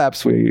nearly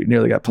collapsed. We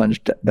nearly got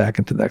plunged back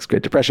into the next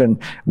Great Depression.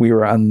 We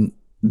were on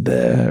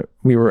the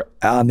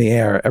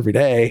air every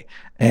day.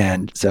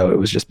 And so it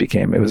was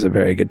a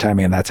very good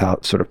timing. And that's how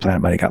sort of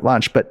Planet Money got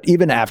launched. But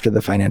even after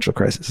the financial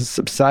crisis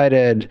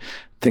subsided,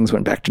 things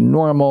went back to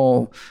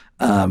normal.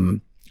 There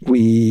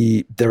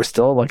was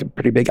still like a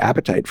pretty big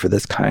appetite for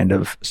this kind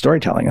of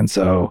storytelling. And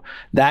so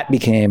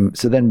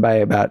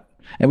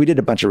and we did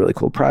a bunch of really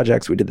cool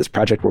projects. We did this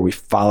project where we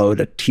followed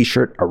a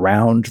t-shirt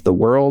around the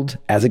world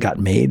as it got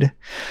made,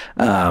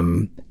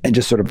 and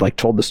just sort of like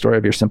told the story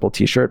of your simple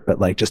t-shirt, but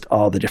like just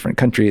all the different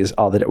countries,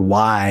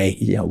 why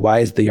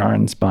is the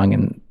yarn spun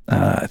in,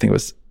 I think it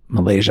was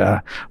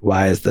Malaysia?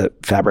 Why is the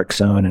fabric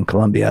sewn in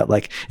Colombia?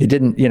 Like it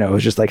didn't, it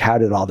was just like, how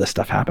did all this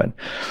stuff happen?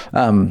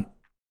 And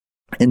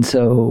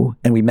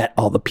we met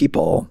all the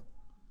people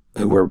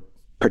who were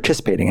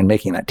participating in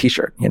making that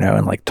t-shirt,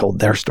 and like told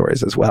their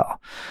stories as well.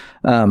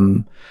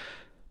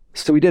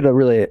 So we did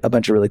a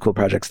bunch of really cool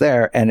projects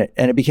there, and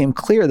it became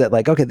clear that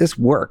like, okay, this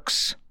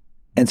works.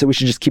 And so we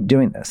should just keep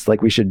doing this.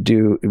 Like we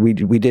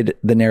did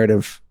the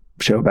narrative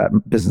show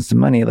about business and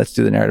money. Let's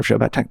do the narrative show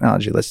about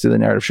technology. Let's do the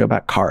narrative show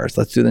about cars.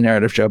 Let's do the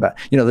narrative show about,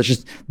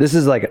 this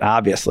is like,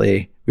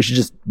 obviously we should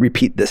just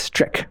repeat this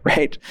trick,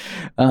 right?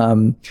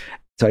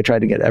 So I tried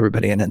to get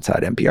everybody in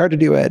inside NPR to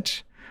do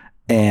it.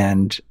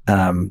 And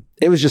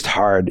it was just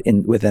hard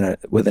within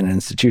an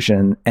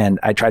institution. And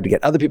I tried to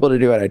get other people to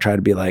do it. I tried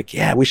to be like,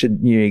 yeah, we should,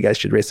 you guys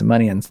should raise some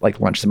money and like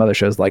launch some other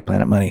shows like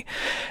Planet Money.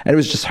 And it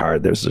was just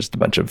hard. There's just a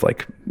bunch of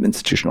like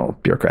institutional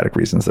bureaucratic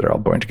reasons that are all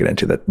boring to get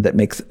into that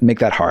make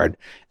that hard.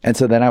 And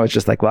so then I was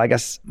just like, well, I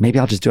guess maybe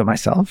I'll just do it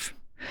myself.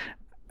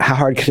 How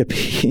hard could it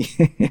be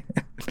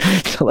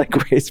to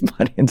like raise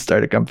money and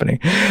start a company?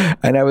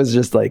 And I was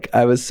just like,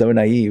 I was so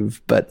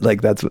naive, but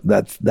like that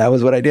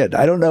was what I did.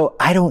 I don't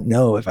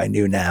know if I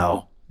knew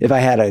now, if I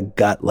had a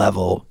gut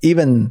level,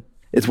 even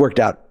it's worked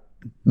out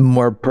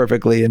more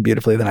perfectly and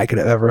beautifully than I could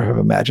ever have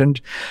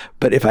imagined.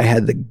 But if I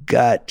had the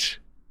gut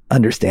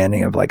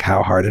understanding of like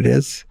how hard it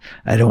is,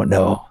 I don't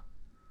know.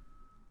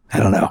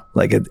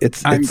 Like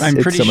it's I'm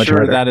pretty so much sure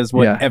harder. that is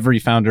what every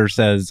founder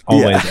says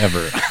always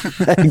ever.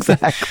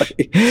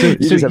 Exactly. You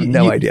just have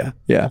no idea.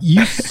 Yeah.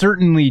 You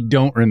certainly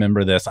don't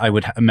remember this, I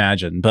would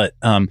imagine. But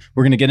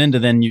we're going to get into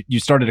then you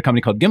started a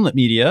company called Gimlet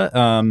Media.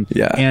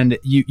 And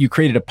you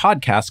created a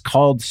podcast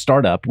called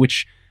Startup,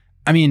 which,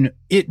 I mean,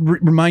 it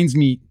reminds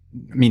me,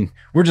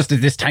 we're just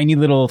this tiny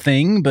little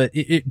thing, but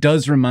it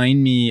does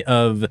remind me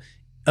of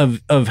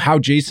how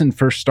Jason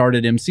first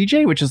started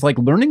MCJ, which is like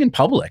learning in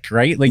public,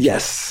 right? Like,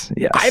 yes.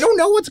 I don't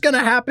know what's going to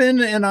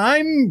happen, and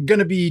I'm going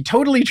to be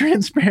totally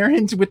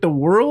transparent with the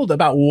world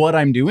about what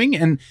I'm doing.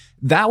 And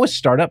that was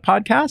Startup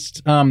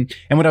Podcast.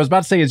 And what I was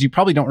about to say is you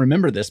probably don't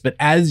remember this, but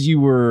as you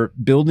were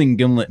building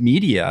Gimlet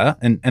Media,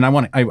 and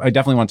I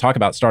definitely want to talk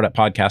about Startup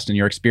Podcast and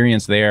your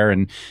experience there.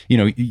 And,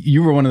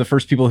 you were one of the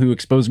first people who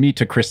exposed me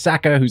to Chris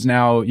Sacca, who's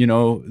now,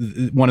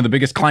 one of the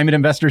biggest climate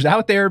investors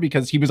out there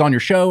because he was on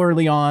your show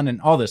early on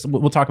and all this.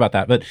 We'll talk about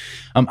that. But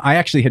I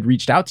actually had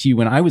reached out to you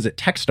when I was at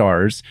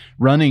Techstars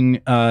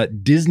running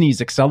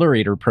Disney's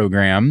accelerator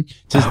program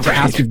to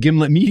ask if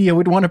Gimlet Media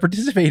would want to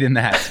participate in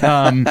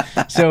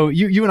that. So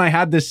you and I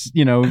had this,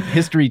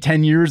 history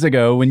 10 years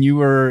ago when you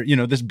were,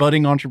 this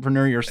budding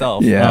entrepreneur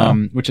yourself,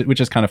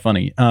 which is kind of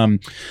funny.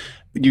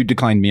 You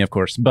declined me, of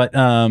course, but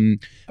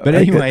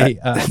anyway,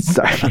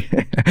 sorry.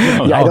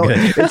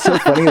 It's so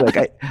funny.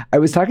 Like I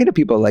was talking to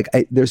people, like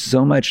there's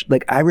so much,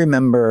 like I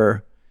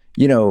remember,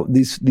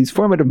 these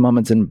formative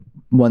moments in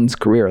one's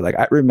career. Like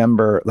I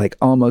remember like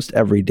almost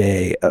every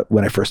day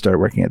when I first started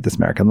working at This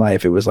American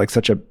Life, it was like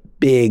such a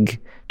big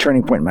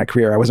turning point in my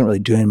career. I wasn't really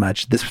doing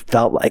much. This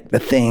felt like the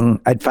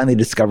thing. I'd finally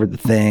discovered the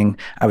thing.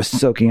 I was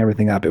soaking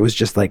everything up. It was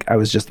just like,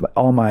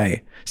 all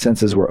my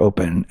senses were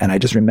open. And I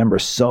just remember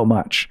so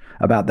much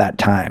about that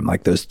time,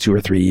 like those 2 or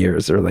 3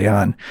 years early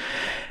on.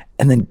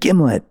 And then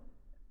Gimlet,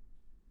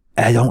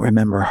 I don't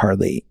remember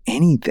hardly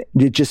anything.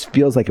 It just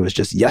feels like it was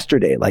just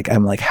yesterday. Like,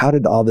 I'm like, how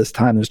did all this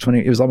time,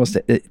 it was almost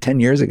 10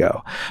 years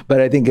ago. But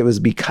I think it was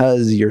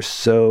because you're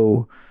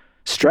so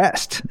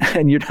stressed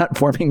and you're not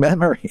forming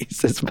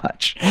memories as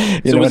much.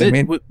 You know what I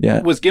mean?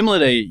 Was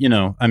Gimlet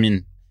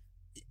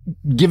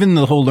given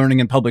the whole learning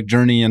in public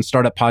journey and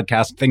Startup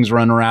Podcast, things were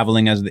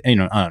unraveling as,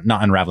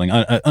 not unraveling,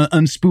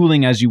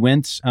 unspooling as you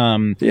went.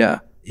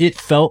 It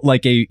felt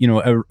like a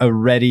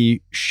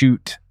ready,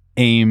 shoot,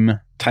 aim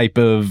type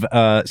of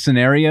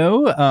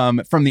scenario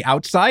from the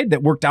outside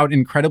that worked out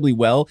incredibly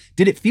well.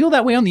 Did it feel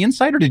that way on the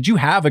inside, or did you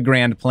have a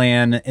grand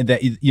plan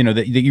that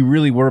you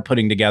really were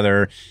putting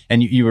together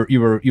and you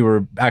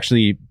were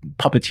actually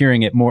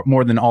puppeteering it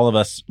more than all of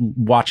us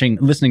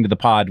listening to the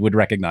pod would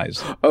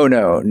recognize? Oh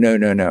no.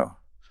 The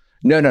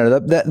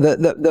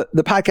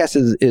podcast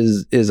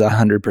is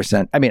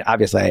 100%. I mean,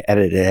 obviously I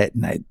edited it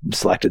and I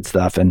selected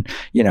stuff and,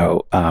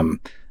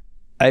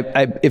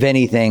 I if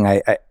anything,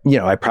 I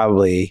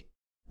probably,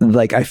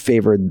 like, I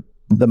favored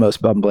the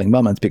most bumbling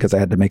moments because I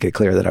had to make it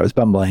clear that I was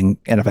bumbling.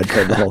 And if I'd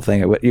told the whole thing,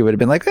 you would have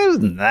been like, it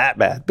wasn't that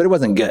bad, but it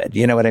wasn't good.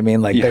 You know what I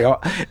mean? Like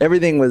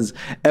everything was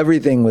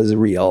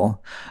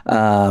real.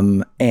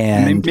 And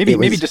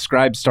maybe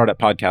describe Startup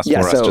Podcast for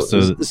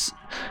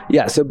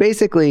us. So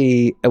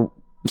basically,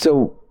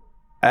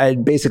 I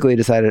basically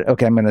decided,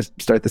 okay, I'm going to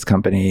start this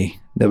company.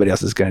 Nobody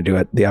else is going to do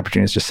it. The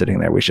opportunity is just sitting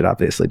there. We should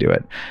obviously do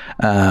it.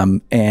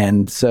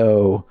 And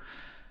so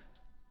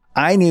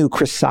I knew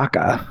Chris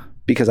Sacca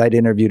because I'd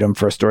interviewed him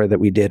for a story that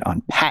we did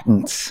on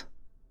patents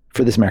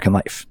for This American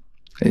Life,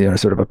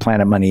 sort of a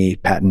Planet Money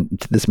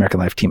patent, This American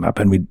Life team up.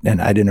 And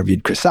I'd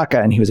interviewed Chris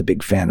Sacca and he was a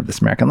big fan of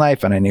This American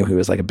Life. And I knew he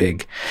was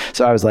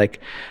so I was like,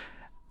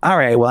 all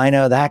right, well, I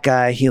know that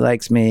guy. He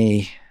likes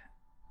me.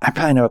 I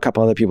probably know a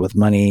couple other people with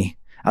money.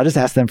 I'll just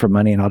ask them for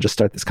money and I'll just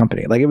start this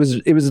company. Like it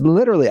was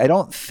literally, I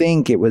don't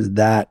think it was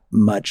that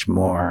much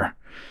more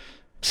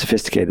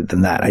sophisticated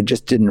than that. I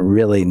just didn't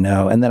really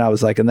know. And then I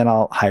was like, and then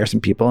I'll hire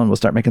some people and we'll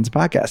start making some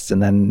podcasts.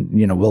 And then,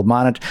 we'll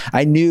monitor.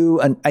 I knew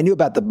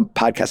about the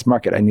podcast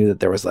market. I knew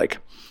that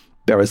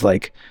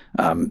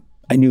I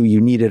knew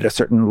you needed a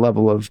certain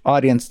level of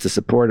audience to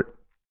support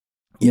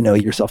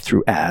yourself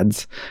through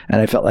ads.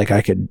 And I felt like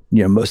I could,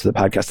 most of the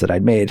podcasts that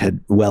I'd made had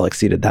well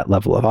exceeded that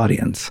level of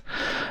audience.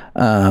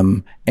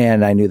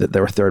 And I knew that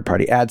there were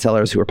third-party ad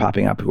sellers who were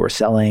popping up, who were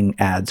selling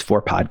ads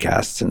for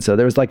podcasts. And so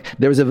there was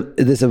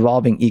this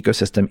evolving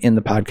ecosystem in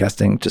the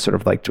podcasting to sort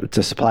of like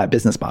to supply a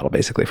business model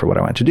basically for what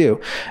I wanted to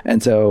do.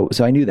 And so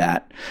I knew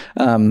that.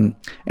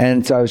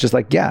 And so I was just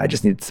like, I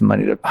just need some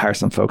money to hire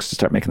some folks to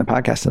start making the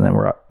podcast. And then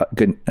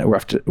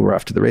we're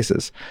off to the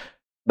races.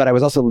 But I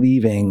was also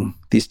leaving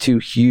these two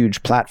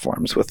huge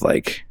platforms with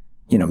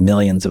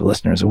millions of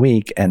listeners a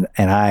week. And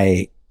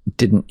I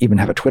didn't even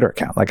have a Twitter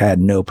account. Like I had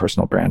no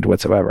personal brand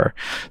whatsoever.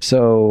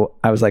 So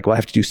I was like, well, I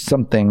have to do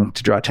something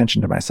to draw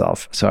attention to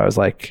myself. So I was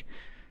like,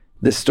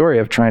 this story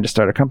of trying to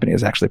start a company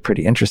is actually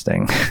pretty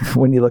interesting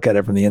when you look at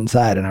it from the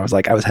inside. And I was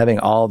like, I was having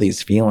all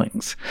these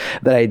feelings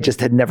that I just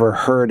had never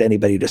heard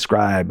anybody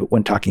describe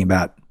when talking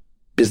about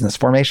business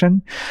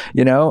formation,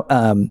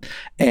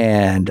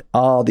 and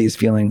all these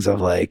feelings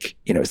of like,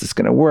 is this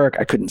going to work?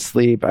 I couldn't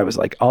sleep. I was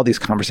like, all these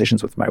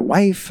conversations with my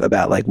wife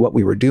about like what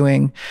we were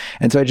doing.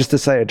 And so I just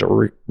decided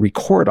to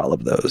record all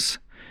of those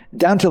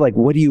down to like,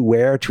 what do you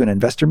wear to an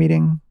investor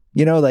meeting?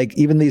 Like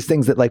even these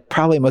things that like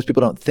probably most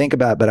people don't think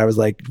about, but I was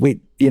like, wait,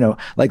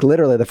 like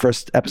literally the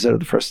first episode of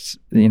the first,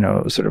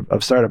 sort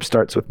of Startup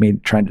starts with me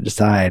trying to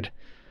decide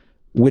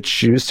which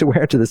shoes to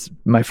wear to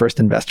my first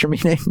investor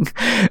meeting.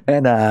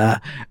 And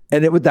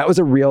that was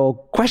a real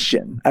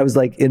question. I was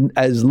like,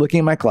 I was looking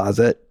in my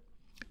closet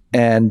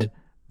and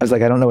I was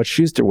like, I don't know what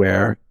shoes to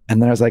wear. And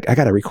then I was like, I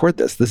got to record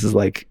this. This is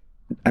like,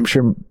 I'm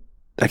sure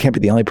I can't be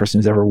the only person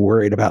who's ever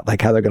worried about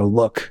like how they're going to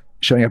look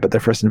showing up at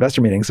their first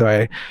investor meeting. So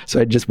I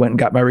just went and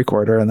got my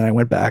recorder and then I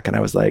went back and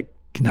I was like,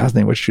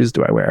 Nazanin, what shoes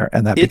do I wear?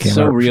 And that became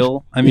so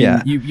real. I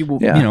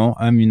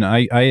mean,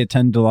 I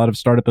attend a lot of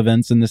startup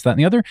events and this, that, and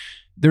the other.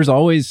 There's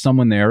always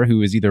someone there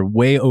who is either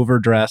way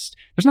overdressed.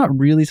 There's not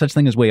really such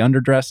thing as way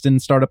underdressed in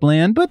startup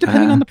land, but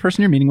depending on the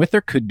person you're meeting with,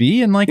 there could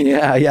be. And like,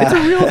 it's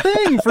a real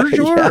thing for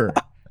sure.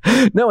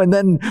 No, and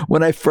then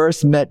when I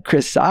first met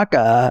Chris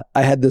Sacca,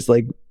 I had this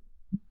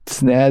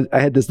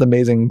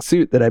amazing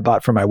suit that I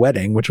bought for my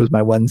wedding, which was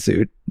my one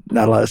suit.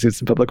 Not a lot of suits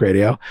in public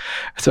radio.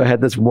 So I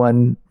had this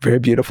one very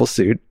beautiful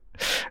suit.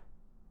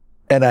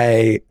 And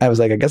I was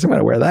like, I guess I'm going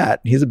to wear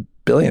that. He's a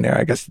billionaire.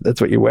 I guess that's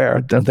what you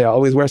wear. Don't they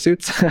always wear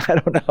suits? I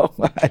don't know.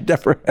 I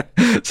never.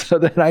 So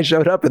then I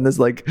showed up in this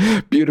like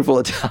beautiful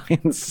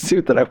Italian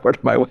suit that I wore to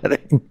my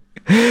wedding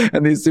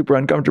and these super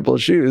uncomfortable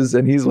shoes.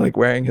 And he's like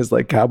wearing his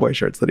like cowboy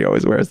shirts that he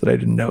always wears that I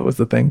didn't know was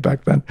the thing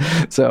back then.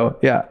 So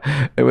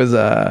it was,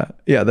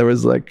 there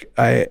was like,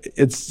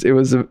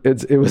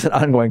 it was an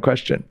ongoing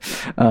question.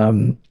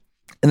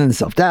 And then the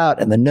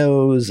self-doubt and the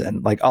no's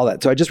and like all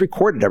that. So I just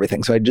recorded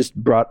everything. So I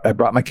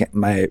brought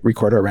my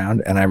recorder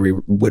around and I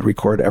would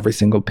record every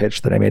single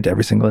pitch that I made to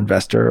every single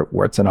investor,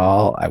 warts and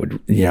all. I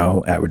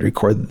would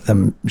record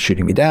them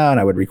shooting me down.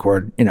 I would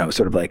record,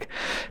 sort of like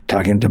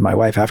talking to my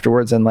wife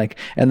afterwards and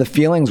the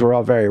feelings were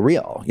all very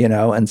real,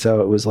 And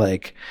so it was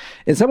like,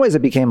 in some ways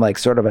it became like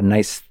sort of a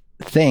nice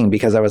thing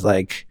because I was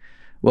like,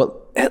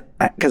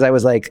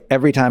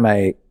 every time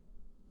I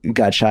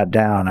got shot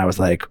down, I was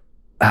like,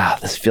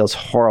 this feels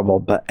horrible,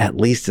 but at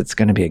least it's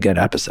going to be a good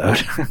episode.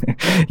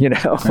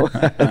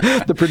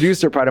 The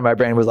producer part of my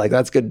brain was like,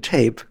 that's good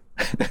tape.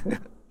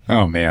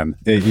 Oh man,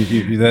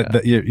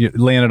 you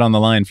landed on the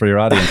line for your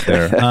audience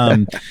there.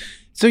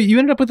 So you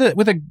ended up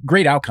with a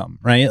great outcome,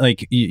 right?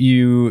 Like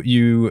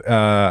you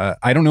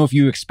I don't know if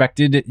you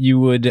expected you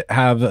would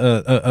have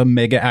a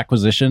mega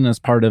acquisition as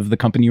part of the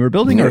company you were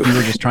building, or if you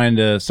were just trying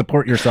to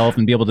support yourself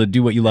and be able to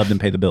do what you loved and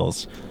pay the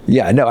bills.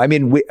 Yeah, no, I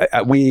mean, we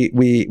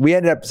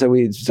ended up, so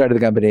we started the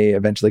company.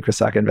 Eventually, Chris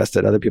Sacca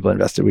invested, other people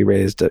invested. We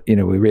raised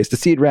a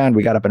seed round.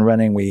 We got up and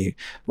running. We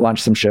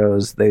launched some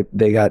shows.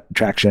 They got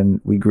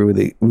traction. We grew,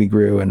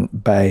 and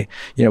by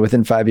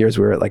within 5 years,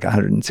 we were at like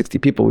 160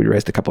 people. We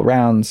raised a couple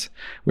rounds.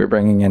 We were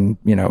bringing in,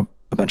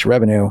 a bunch of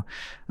revenue.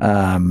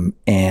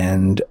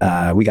 And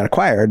we got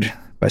acquired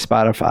by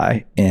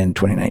Spotify in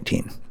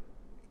 2019.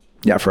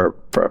 Yeah, for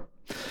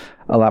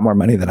a lot more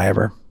money than I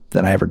ever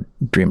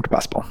dreamed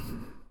possible.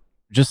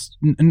 Just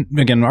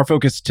again, our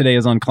focus today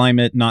is on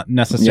climate, not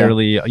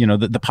necessarily,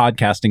 the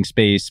podcasting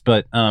space,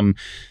 but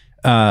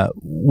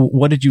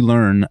what did you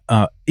learn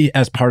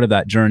as part of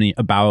that journey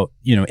about,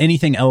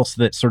 anything else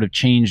that sort of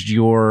changed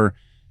your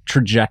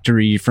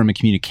trajectory from a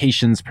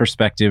communications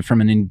perspective,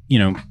 from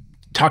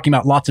talking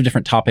about lots of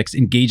different topics,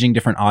 engaging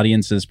different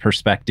audiences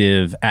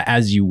perspective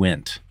as you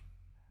went?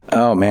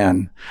 Oh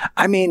man.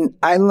 I mean,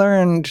 I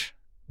learned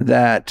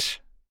that,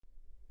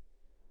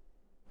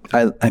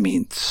 I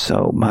mean,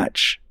 so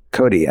much,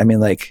 Cody. I mean,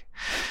 like,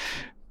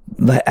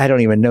 I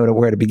don't even know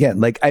where to begin.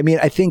 Like, I mean,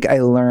 I think I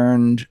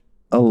learned,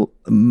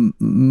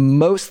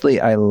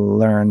 mostly I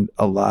learned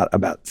a lot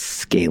about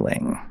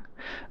scaling,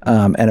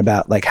 and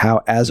about like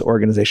how as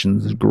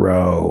organizations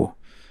grow,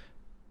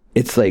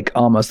 it's like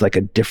almost like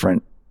a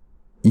different,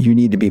 you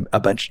need to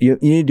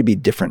be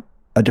different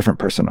a different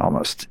person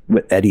almost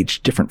at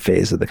each different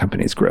phase of the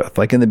company's growth.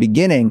 Like in the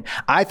beginning,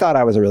 I thought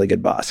I was a really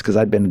good boss because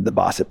I'd been the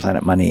boss at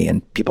Planet Money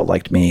and people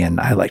liked me and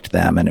I liked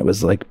them. And it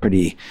was like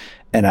pretty,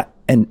 and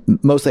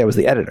mostly I was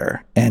the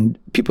editor and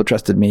people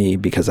trusted me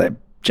because I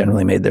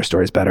generally made their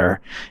stories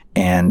better.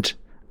 And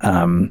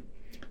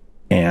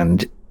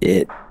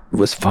it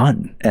was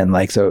fun. And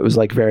like, so it was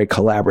like very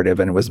collaborative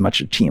and it was much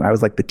a team. I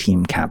was like the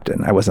team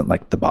captain. I wasn't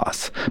like the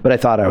boss, but I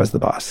thought I was the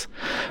boss.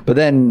 But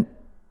then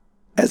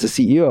as a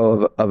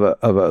CEO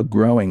of a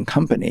growing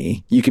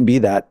company, you can be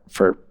that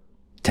for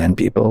 10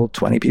 people,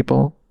 20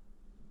 people.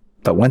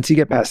 But once you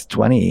get past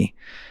 20,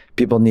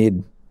 people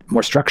need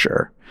more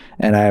structure.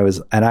 And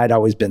I'd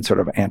always been sort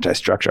of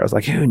anti-structure. I was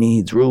like, who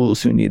needs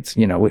rules? Who needs,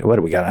 what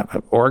do we got?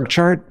 An org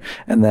chart?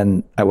 And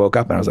then I woke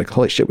up and I was like,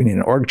 holy shit, we need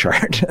an org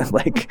chart.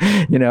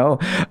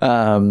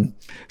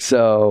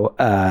 So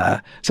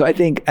I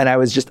think, and I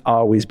was just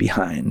always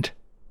behind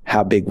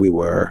how big we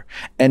were.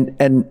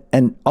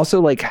 And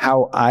also like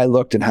how I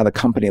looked and how the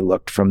company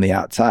looked from the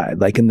outside.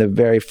 Like in the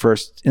very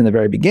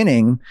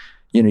beginning,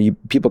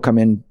 people come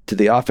into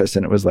the office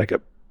and it was like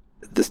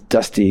this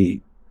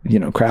dusty,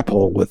 crap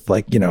hole with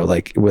broken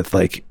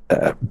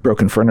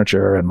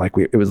furniture. And like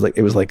it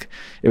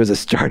was a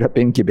startup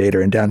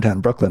incubator in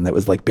downtown Brooklyn that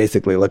was like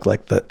basically looked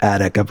like the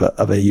attic of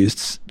a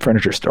used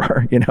furniture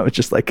store. It's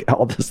just like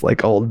all this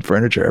like old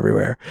furniture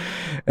everywhere.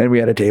 And we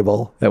had a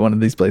table at one of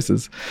these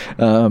places.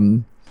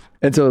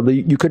 And so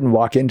you couldn't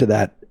walk into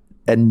that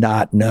and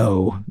not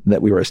know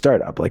that we were a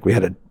startup. Like we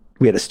had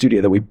a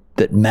studio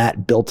that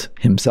Matt built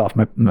himself.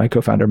 My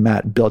co-founder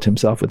Matt built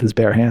himself with his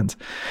bare hands.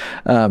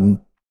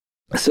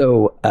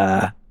 So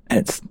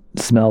it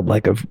smelled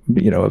like of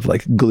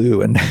like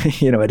glue and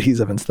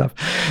adhesive and stuff.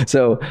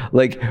 So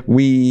like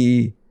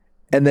and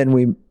then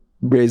we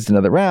raised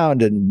another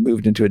round and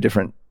moved into a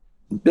different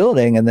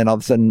building, and then all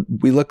of a sudden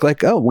we look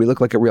like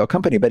a real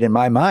company. But in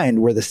my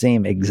mind, we're the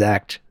same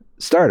exact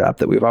startup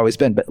that we've always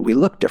been, but we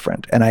look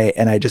different. And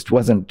I just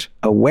wasn't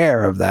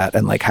aware of that,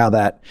 and like how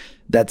that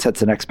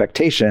sets an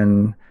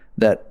expectation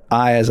that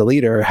I as a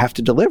leader have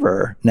to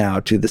deliver now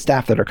to the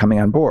staff that are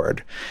coming on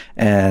board.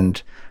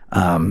 And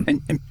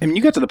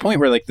you got to the point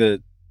where like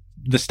the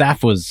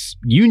staff was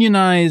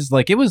unionized,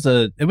 like it was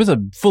a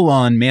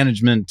full-on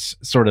management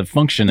sort of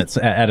function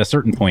at a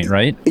certain point,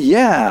 right?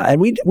 Yeah, and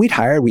we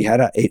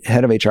had a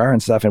head of HR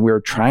and stuff, and we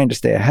were trying to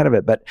stay ahead of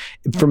it. But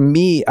for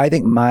me, I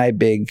think my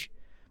big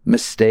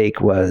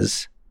mistake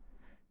was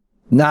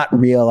not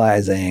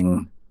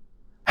realizing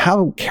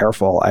how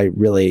careful I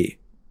really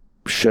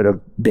should have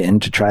been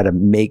to try to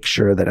make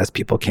sure that as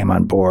people came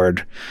on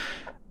board,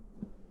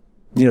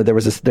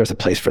 there's a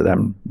place for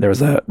them. They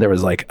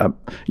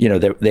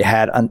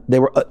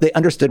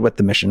understood what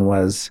the mission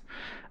was.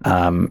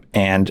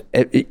 And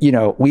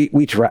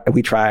we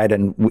tried,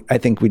 and I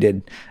think we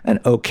did an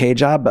okay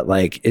job, but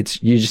like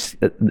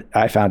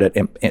I found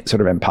it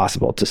sort of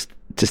impossible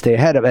to stay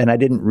ahead of it. And I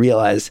didn't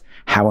realize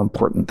how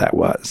important that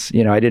was.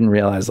 I didn't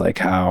realize like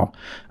how,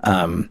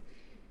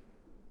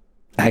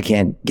 I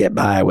can't get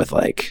by with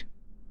like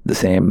the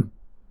same,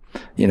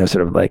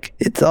 sort of like,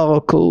 it's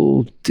all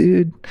cool,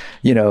 dude,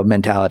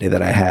 mentality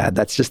that I had.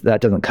 That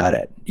doesn't cut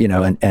it,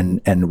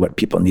 and what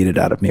people needed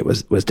out of me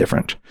was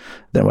different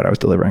than what I was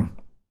delivering.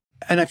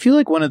 And I feel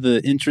like one of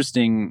the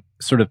interesting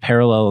sort of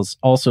parallels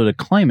also to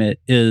climate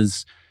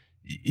is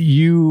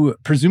you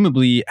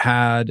presumably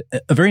had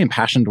a very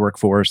impassioned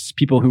workforce,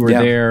 people who were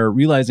there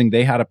realizing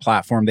they had a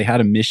platform, they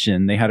had a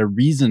mission, they had a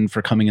reason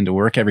for coming into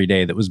work every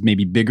day that was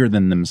maybe bigger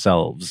than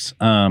themselves.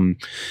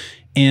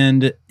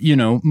 And,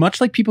 much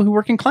like people who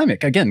work in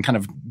climate, again, kind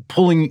of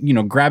pulling,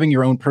 grabbing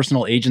your own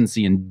personal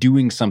agency and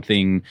doing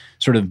something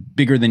sort of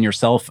bigger than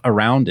yourself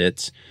around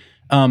it.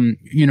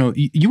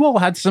 You all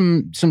had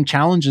some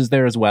challenges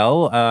there as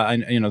well.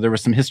 There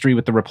was some history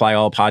with the Reply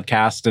All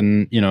podcast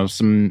and,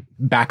 some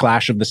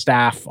backlash of the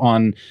staff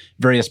on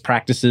various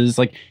practices.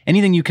 Like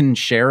anything you can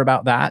share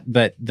about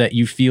that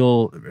you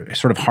feel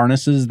sort of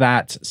harnesses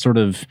that sort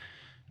of,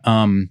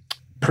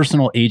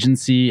 personal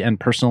agency and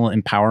personal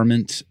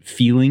empowerment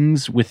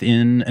feelings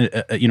within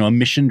a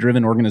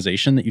mission-driven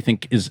organization that you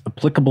think is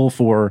applicable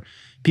for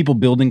people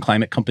building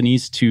climate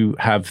companies to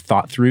have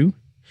thought through?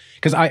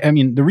 Because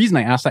the reason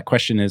I ask that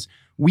question is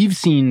we've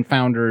seen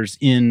founders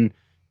in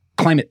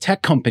climate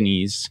tech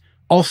companies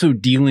also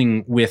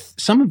dealing with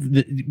some of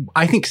the,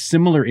 I think,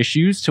 similar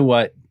issues to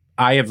what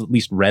I have at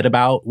least read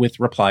about with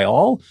Reply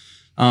All,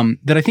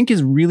 that I think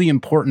is really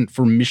important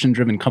for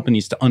mission-driven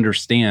companies to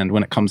understand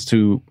when it comes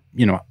to,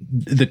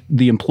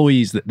 the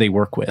employees that they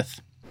work with.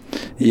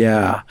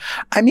 Yeah.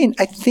 I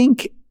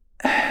think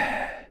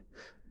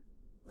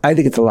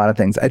it's a lot of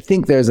things. I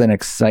think there's an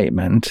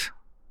excitement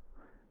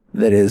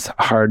that is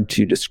hard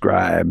to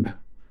describe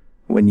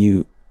when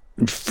you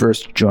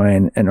first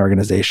join an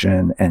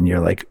organization and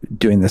you're like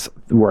doing this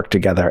work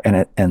together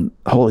and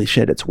holy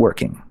shit, it's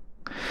working.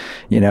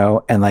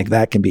 And like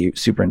that can be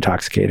super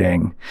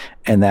intoxicating,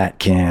 and that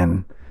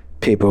can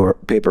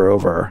paper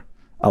over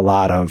a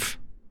lot of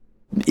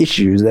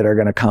issues that are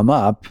going to come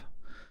up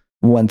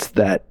once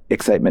that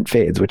excitement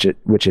fades, which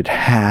it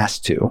has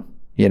to.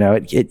 You know,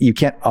 you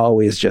can't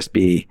always just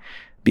be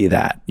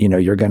that. You know,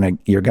 you're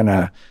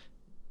gonna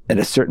at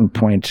a certain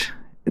point,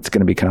 it's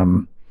gonna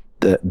become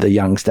the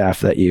young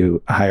staff that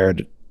you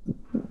hired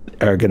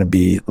are gonna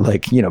be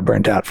like, you know,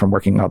 burnt out from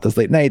working all those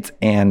late nights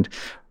and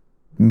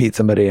meet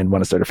somebody and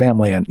want to start a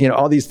family, and you know,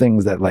 all these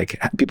things that like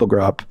people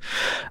grow up.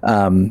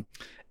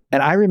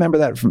 And I remember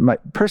that from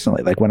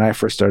personally, like when I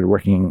first started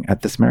working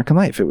at This American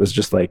Life, it was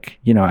just like,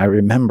 you know, I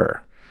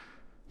remember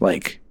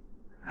like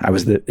I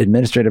was the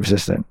administrative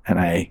assistant and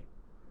I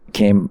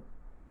came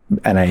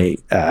and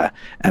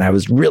I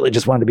was really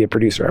just wanted to be a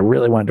producer. I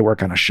really wanted to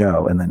work on a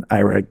show. And then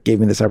Ira gave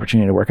me this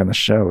opportunity to work on the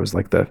show. It was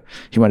like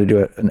he wanted to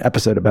do an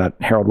episode about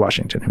Harold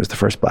Washington, who was the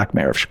first black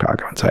mayor of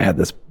Chicago. And so I had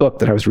this book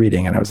that I was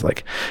reading and I was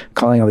like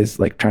calling all these,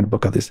 like trying to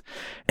book all these,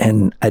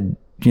 and I'd,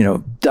 you know,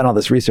 done all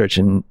this research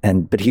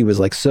but he was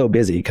like so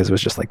busy because it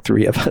was just like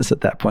 3 of us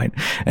at that point.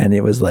 And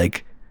it was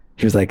like,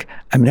 he was like,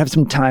 I'm gonna have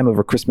some time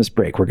over Christmas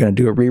break. We're going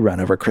to do a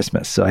rerun over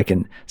Christmas so I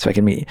can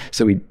meet.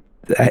 So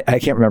I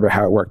can't remember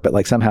how it worked, but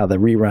like somehow the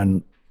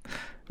rerun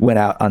went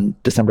out on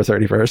December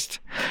 31st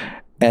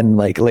and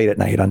like late at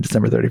night on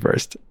December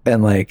 31st.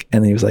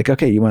 And he was like,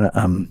 okay, you want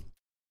to,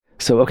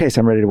 so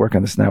I'm ready to work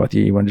on this now with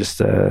you. You want to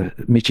just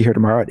meet you here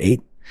tomorrow at 8?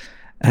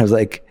 And I was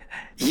like,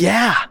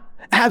 yeah,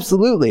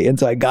 absolutely. And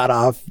so I got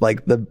off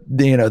like the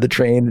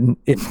train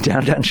in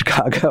downtown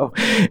Chicago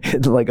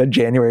like on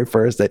January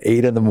 1st at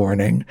 8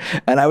 a.m.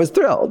 And I was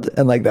thrilled.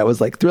 And like, that was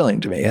like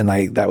thrilling to me. And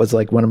like, that was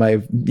like one of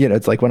my, you know,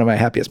 it's like one of my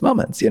happiest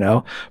moments, you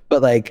know,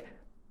 but like,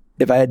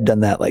 if I had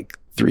done that like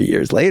 3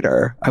 years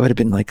later, I would have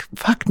been like,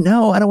 fuck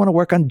no, I don't want to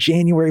work on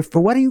January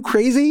for what, are you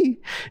crazy?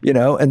 You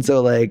know? And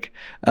so like,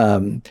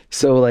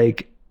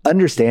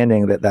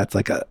 understanding that that's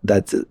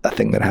a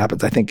thing that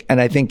happens,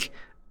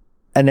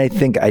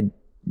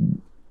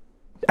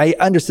 I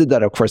understood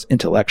that, of course,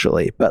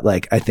 intellectually, but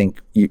like, I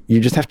think you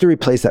just have to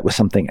replace that with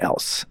something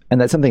else. And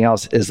that something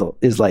else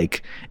is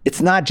like,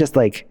 it's not just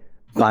like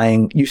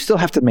buying, you still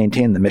have to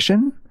maintain the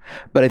mission,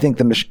 but I think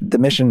the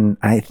mission,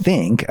 I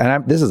think,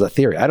 and this is a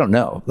theory, I don't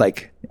know,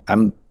 like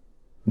I'm,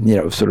 you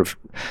know, sort of,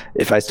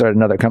 if I started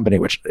another company,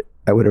 which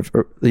I would have,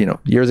 you know,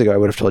 years ago, I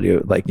would have told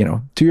you like, you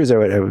know, 2 years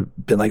ago, I would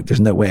have been like, there's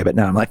no way. But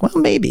now I'm like, well,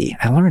 maybe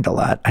I learned a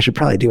lot. I should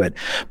probably do it.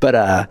 But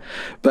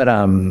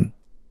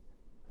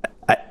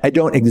I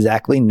don't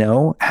exactly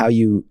know how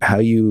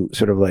you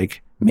sort of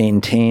like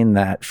maintain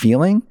that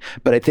feeling,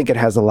 but I think it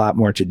has a lot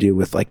more to do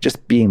with like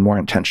just being more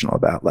intentional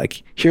about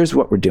like, here's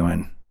what we're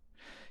doing.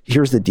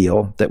 Here's the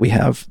deal that we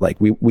have. Like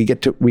we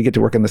get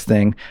to work on this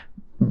thing,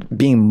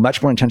 being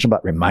much more intentional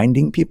about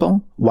reminding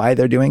people why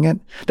they're doing it.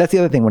 That's the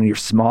other thing. When you're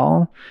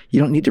small,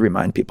 you don't need to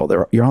remind people.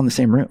 You're all in the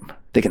same room.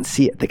 They can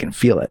see it. They can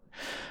feel it.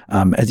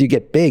 As you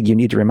get big, you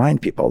need to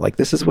remind people like,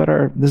 this is what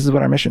our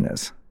mission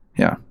is.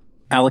 Yeah.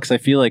 Alex, I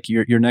feel like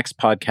your next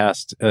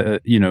podcast,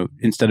 you know,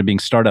 instead of being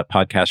startup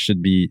podcast,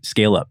 should be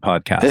scale up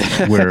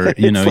podcast, where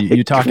you know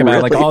you talk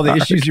about like all the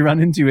issues you run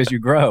into as you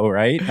grow,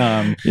 right?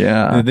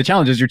 Yeah. The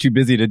challenge is you're too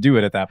busy to do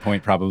it at that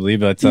point, probably.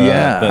 But you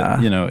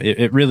know,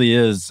 it really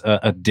is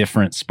a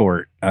different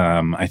sport,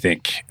 I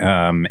think.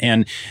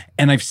 And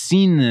I've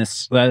seen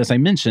this, as I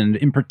mentioned,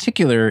 in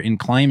particular in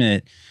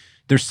climate.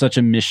 There's such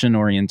a mission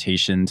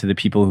orientation to the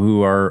people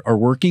who are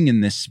working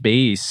in this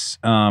space,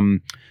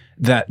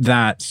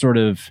 that sort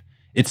of.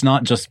 It's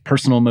not just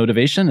personal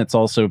motivation, it's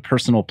also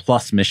personal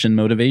plus mission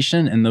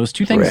motivation. And those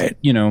two things, right,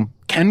 you know,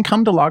 can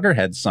come to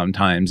loggerheads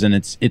sometimes. And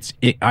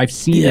I've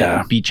seen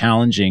it be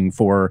challenging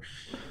for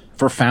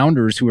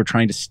founders who are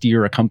trying to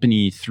steer a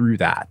company through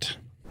that.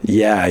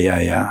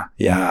 Yeah.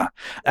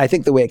 I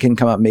think the way it can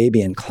come up maybe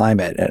in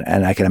climate,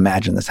 and I can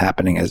imagine this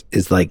happening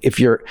is like, if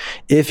your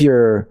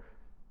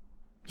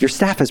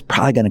staff is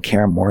probably going to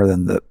care more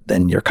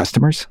than your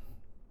customers.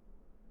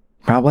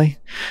 Probably,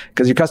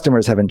 because your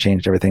customers haven't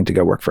changed everything to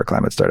go work for a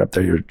climate startup.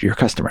 They're your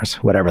customers,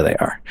 whatever they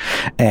are,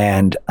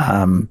 and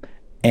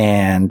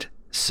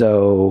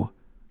so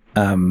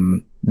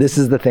this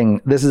is the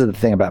thing. This is the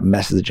thing about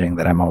messaging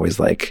that I'm always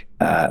like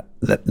that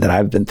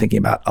I've been thinking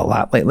about a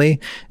lot lately.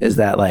 Is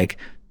that like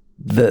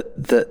the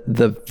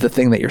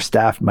thing that your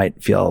staff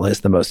might feel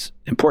is the most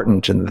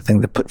important and the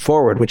thing to put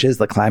forward, which is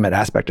the climate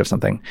aspect of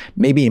something,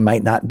 maybe it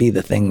might not be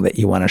the thing that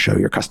you want to show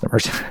your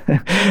customers.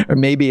 Or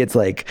maybe it's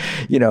like,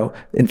 you know,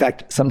 in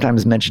fact,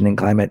 sometimes mentioning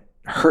climate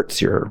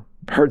hurts your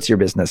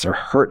business or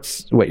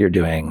hurts what you're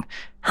doing,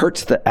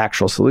 hurts the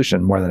actual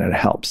solution more than it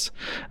helps.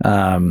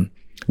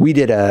 We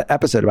did an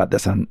episode about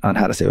this on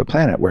How to Save a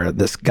Planet, where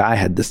this guy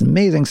had this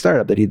amazing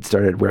startup that he'd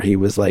started where he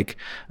was like,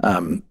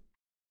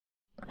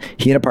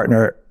 he and a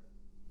partner,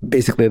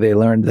 basically they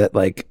learned that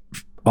like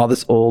all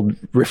this old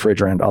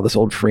refrigerant, all this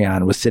old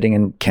Freon was sitting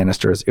in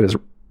canisters. It was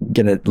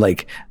gonna,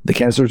 like, the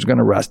canisters were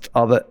gonna rust,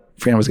 all the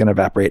Freon was gonna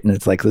evaporate, and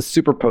it's like this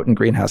super potent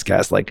greenhouse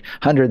gas, like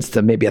hundreds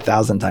to maybe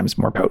 1,000 times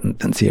more potent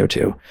than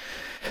CO2.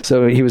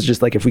 So he was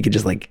just like, if we could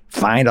just like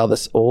find all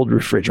this old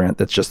refrigerant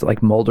that's just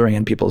like moldering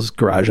in people's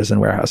garages and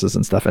warehouses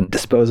and stuff and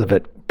dispose of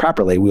it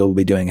properly, we'll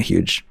be doing a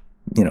huge,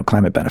 you know,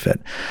 climate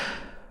benefit.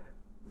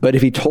 But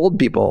if he told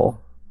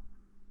people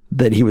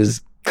that he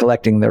was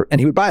collecting and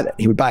he would buy that.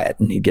 He would buy it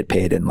and he'd get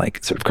paid in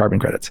like sort of carbon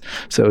credits.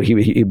 So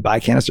he'd buy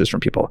canisters from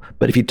people.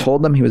 But if he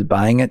told them he was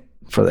buying it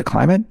for the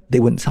climate, they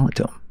wouldn't sell it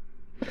to him.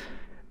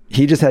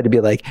 He just had to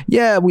be like,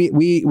 yeah,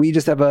 we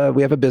just have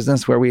a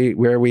business where we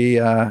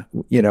reuse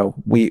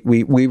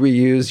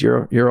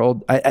your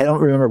old. I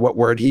don't remember what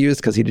word he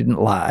used because he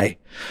didn't lie,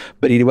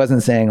 but he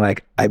wasn't saying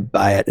like I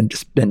buy it and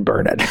just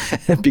burn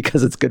it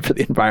because it's good for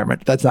the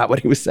environment. That's not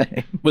what he was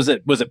saying. Was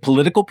it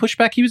political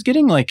pushback he was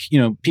getting? Like,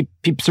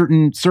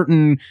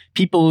 certain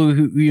people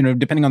who,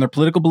 depending on their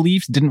political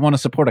beliefs, didn't want to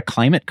support a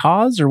climate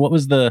cause, or what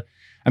was the?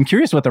 I'm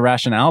curious what the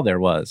rationale there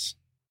was.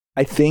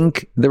 I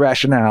think the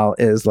rationale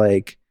is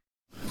like,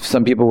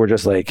 some people were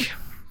just like,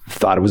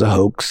 thought it was a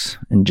hoax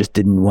and just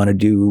didn't want to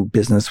do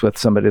business with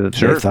somebody that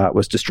they thought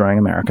was destroying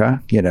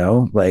America,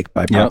 like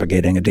by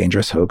propagating a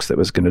dangerous hoax that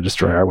was going to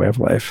destroy our way of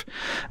life.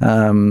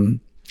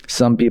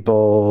 Some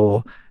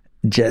people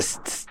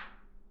just,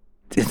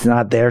 it's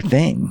not their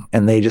thing.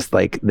 And they just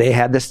like, they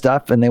had this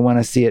stuff and they want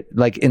to see it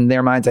like in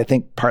their minds. I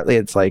think partly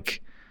it's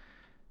like,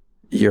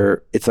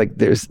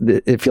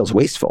 it feels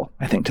wasteful,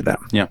 I think, to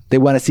them. Yeah. They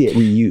want to see it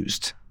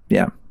reused.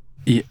 Yeah.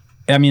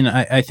 I mean,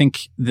 I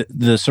think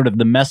the sort of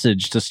the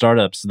message to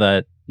startups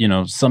that,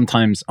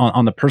 sometimes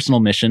on the personal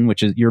mission,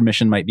 which is your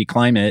mission might be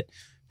climate,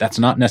 that's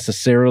not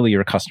necessarily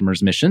your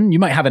customer's mission. You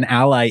might have an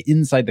ally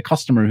inside the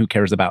customer who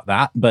cares about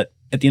that. But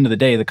at the end of the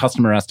day, the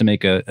customer has to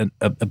make a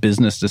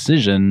business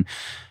decision.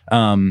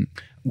 A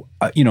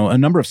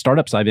number of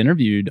startups I've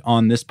interviewed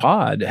on this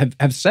pod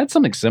have said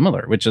something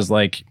similar, which is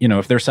like,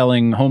 if they're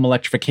selling home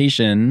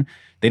electrification,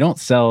 they don't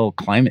sell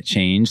climate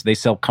change, they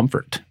sell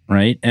comfort,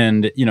 right?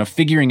 And,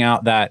 figuring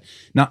out that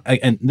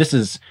and this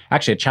is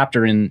actually a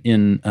chapter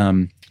in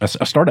a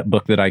startup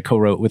book that I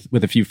co-wrote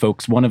with a few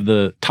folks. One of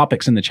the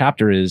topics in the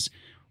chapter is,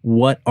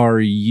 what are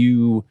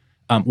your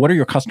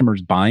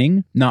customers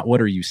buying? Not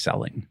what are you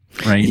selling,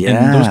 right?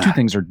 Yeah. And those two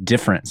things are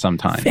different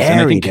sometimes.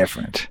 Very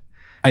different.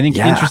 I think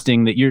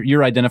interesting that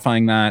you're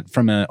identifying that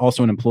from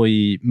also an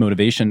employee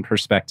motivation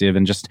perspective,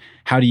 and just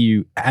how do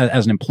you,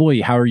 as an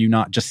employee, how are you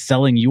not just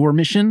selling your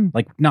mission,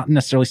 like not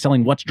necessarily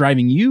selling what's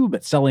driving you,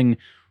 but selling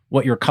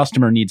what your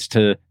customer needs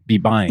to be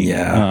buying.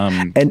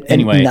 Yeah.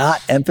 And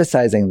not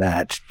emphasizing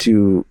that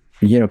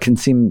can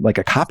seem like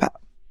a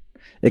cop-out.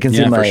 It can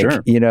seem like,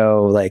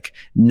 like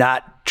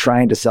not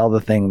trying to sell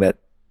the thing that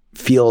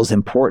feels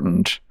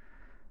important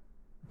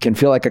can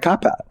feel like a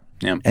cop-out.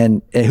 Yeah.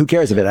 And who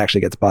cares if it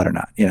actually gets bought or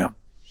not, Yeah.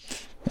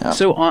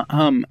 So,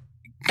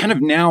 kind of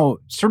now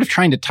sort of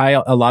trying to tie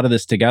a lot of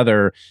this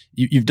together,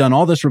 you've done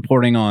all this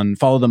reporting on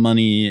follow the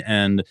money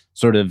and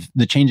sort of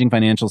the changing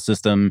financial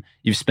system.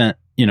 You've spent,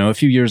 a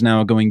few years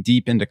now going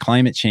deep into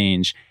climate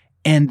change.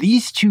 And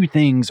these two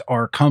things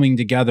are coming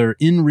together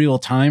in real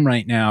time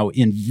right now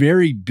in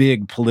very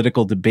big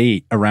political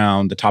debate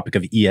around the topic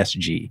of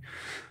ESG.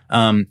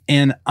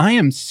 And I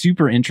am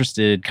super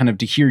interested kind of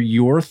to hear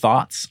your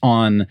thoughts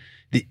on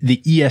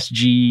the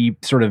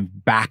ESG sort of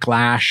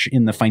backlash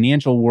in the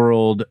financial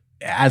world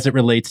as it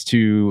relates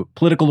to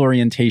political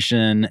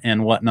orientation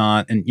and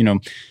whatnot. And,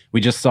 we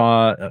just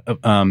saw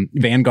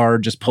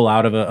Vanguard just pull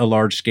out of a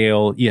large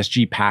scale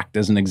ESG pact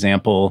as an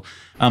example.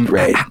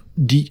 Right.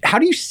 How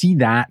do you see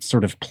that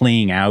sort of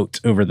playing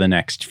out over the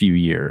next few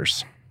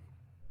years?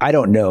 I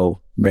don't know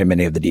very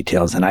many of the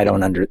details, and I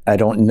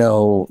don't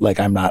know,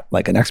 like, I'm not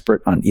like an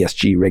expert on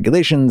ESG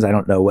regulations. I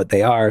don't know what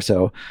they are.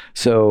 So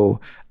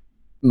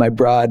my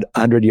broad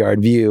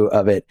 100-yard view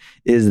of it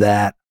is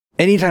that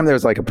anytime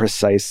there's like a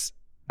precise,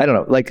 I don't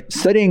know, like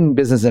studying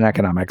business and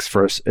economics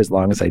for as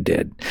long as I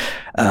did,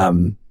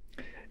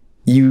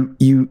 you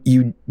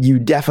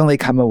definitely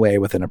come away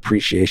with an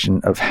appreciation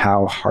of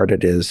how hard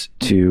it is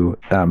to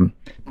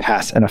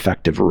pass an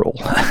effective rule.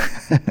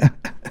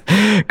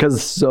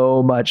 Because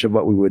so much of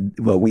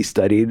what we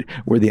studied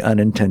were the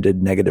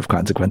unintended negative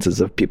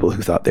consequences of people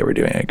who thought they were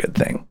doing a good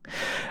thing.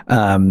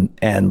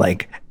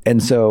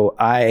 And so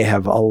I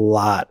have a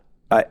lot,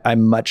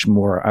 I'm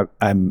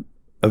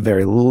a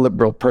very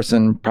liberal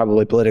person,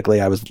 probably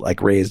politically. I was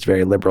like raised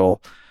very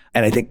liberal.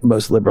 And I think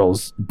most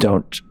liberals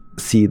don't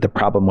see the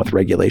problem with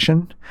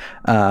regulation.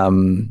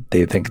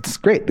 They think it's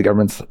great. The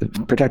government's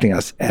protecting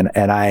us. And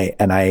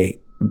I,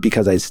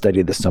 because I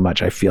studied this so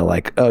much, I feel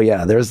like, oh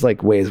yeah, there's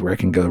like ways where it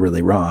can go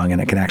really wrong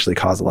and it can actually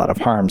cause a lot of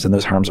harms. And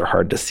those harms are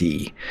hard to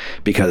see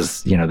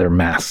because, they're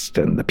masked,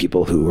 and the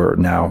people who are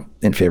now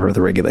in favor of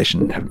the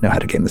regulation know how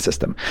to game the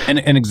system. And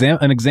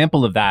an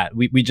example of that,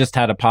 we just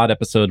had a pod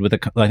episode with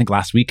I think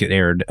last week it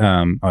aired.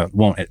 It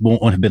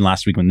won't have been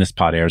last week when this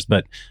pod airs,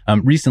 but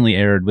recently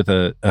aired with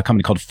a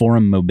company called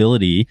Forum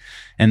Mobility,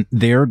 and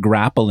they're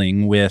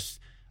grappling with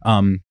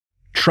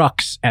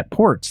trucks at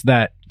ports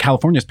that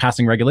California is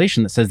passing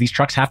regulation that says these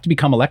trucks have to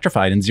become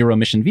electrified and zero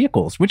emission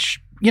vehicles,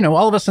 which,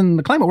 all of us in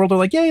the climate world are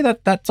like, yay,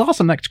 that's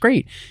awesome. That's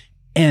great.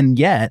 And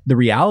yet the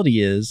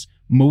reality is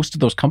most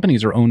of those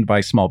companies are owned by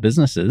small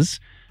businesses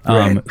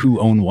Right. who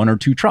own one or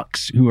two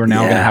trucks, who are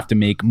now going to have to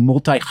make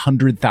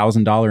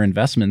multi-$100,000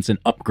 investments in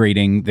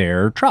upgrading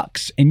their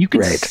trucks. And you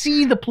can Right.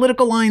 see the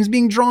political lines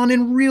being drawn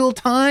in real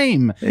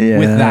time Yeah.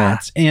 with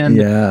that. And,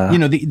 Yeah. you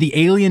know, the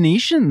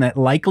alienation that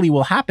likely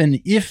will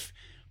happen if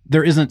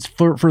there isn't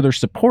further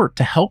support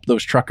to help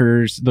those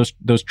truckers,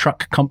 those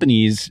truck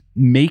companies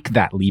make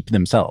that leap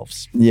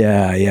themselves.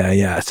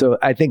 Yeah. So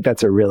I think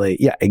that's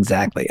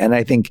exactly. And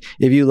I think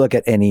if you look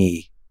at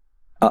any,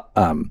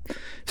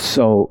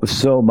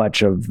 so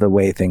much of the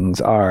way things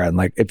are, and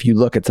like if you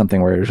look at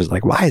something where it's just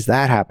like, why is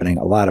that happening?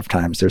 A lot of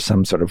times there's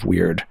some sort of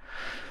weird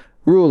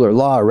rule or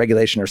law or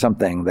regulation or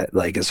something that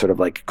like is sort of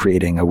like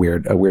creating a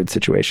weird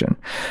situation.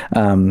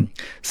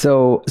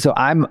 So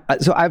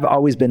I've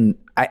always been,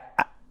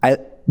 I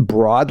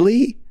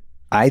broadly,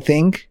 I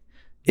think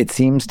it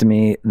seems to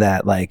me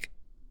that like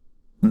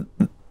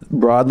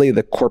broadly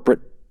the corporate,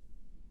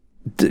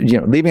 you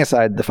know, leaving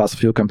aside the fossil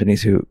fuel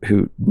companies who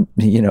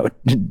you know,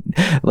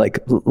 like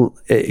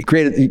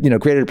created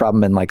a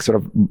problem and like sort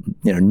of,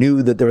 you know,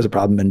 knew that there was a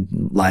problem and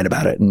lied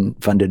about it and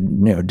funded,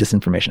 you know,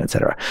 disinformation, et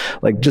cetera.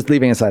 Like just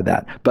leaving aside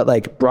that, but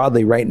like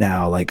broadly right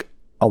now, like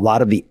a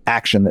lot of the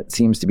action that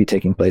seems to be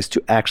taking place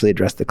to actually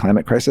address the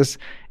climate crisis,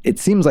 it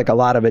seems like a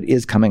lot of it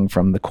is coming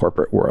from the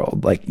corporate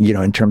world. Like, you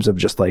know, in terms of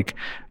just like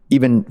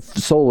even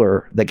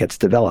solar that gets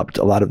developed,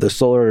 a lot of the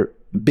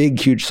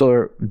huge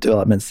solar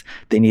developments,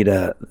 they need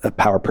a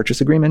power purchase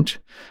agreement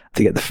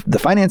to get the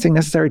financing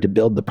necessary to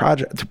build the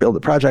project.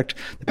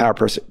 The power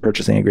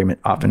purchasing agreement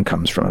often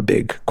comes from a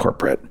big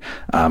corporate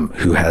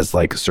who has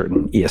like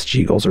certain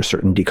ESG goals or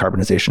certain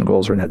decarbonization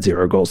goals or net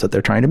zero goals that they're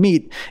trying to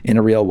meet in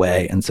a real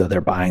way. And so they're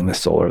buying the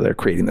solar, they're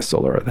creating the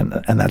solar,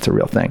 and that's a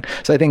real thing.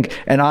 So I think,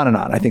 and on.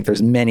 I think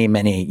there's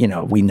many, you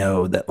know, we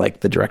know that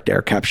like the direct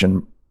air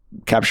carbon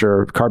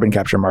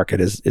capture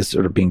market is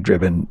sort of being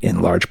driven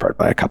in large part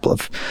by a couple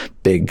of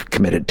big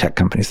committed tech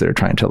companies that are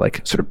trying to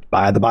like sort of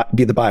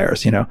be the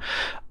buyers, you know.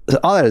 So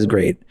all that is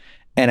great.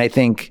 And I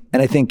think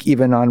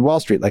even on Wall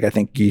Street, like I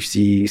think you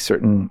see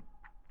certain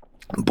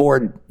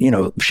board, you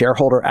know,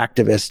 shareholder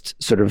activist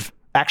sort of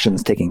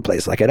actions taking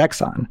place, like at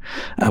Exxon.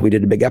 We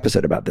did a big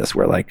episode about this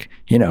where like,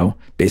 you know,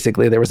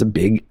 basically there was a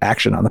big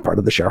action on the part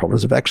of the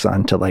shareholders of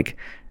Exxon to like,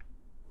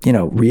 you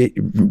know,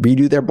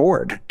 redo their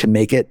board to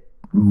make it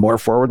more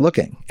forward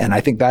looking. And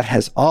I think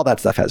all that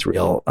stuff has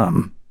real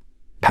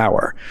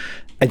power.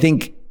 I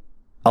think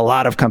a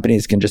lot of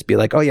companies can just be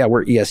like, oh yeah,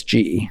 we're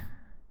ESG.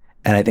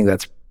 And I think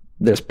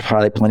there's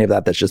probably plenty of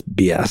that's just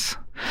BS,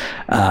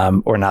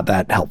 or not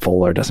that helpful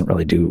or doesn't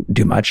really do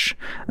much.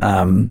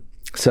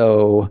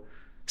 So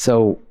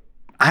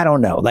I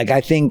don't know. Like,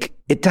 I think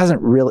it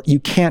doesn't really, you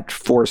can't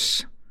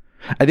force,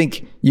 I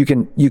think you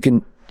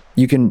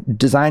can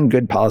design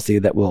good policy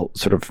that will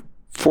sort of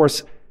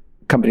force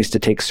companies to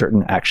take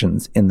certain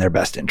actions in their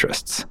best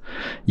interests.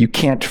 You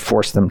can't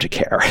force them to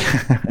care,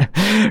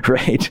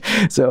 right?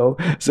 So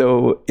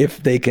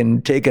if they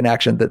can take an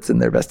action that's in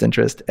their best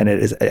interest and it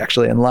is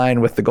actually in line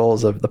with the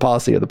goals of the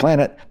policy of the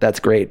planet, that's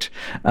great.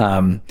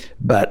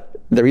 But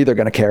they're either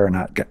going to care or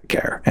not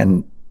care.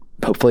 And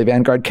hopefully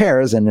Vanguard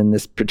cares. And in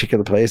this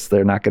particular place,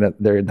 they're not going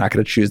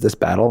to choose this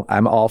battle.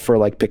 I'm all for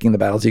like picking the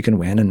battles you can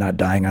win and not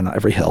dying on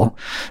every hill.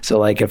 So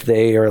like if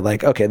they are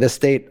like, okay, this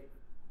state,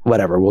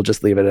 whatever, we'll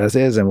just leave it as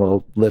is and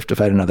we'll live to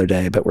fight another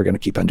day, but we're going to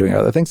keep on doing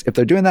other things. If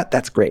they're doing that,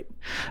 that's great.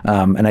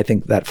 And I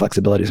think that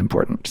flexibility is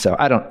important. So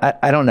I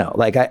don't know.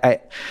 Like I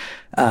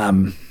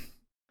think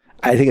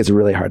it's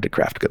really hard to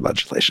craft good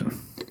legislation.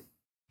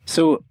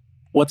 So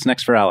what's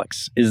next for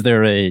Alex? Is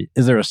there a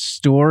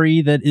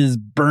story that is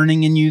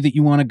burning in you that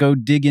you want to go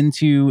dig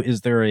into?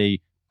 Is there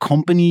a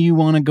company you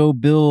want to go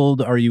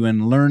build? Are you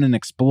in learn and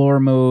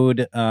explore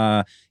mode?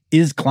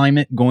 Is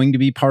climate going to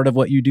be part of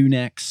what you do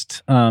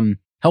next?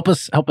 Help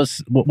us. What's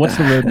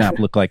the roadmap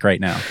look like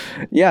right now?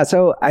 Yeah.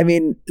 So,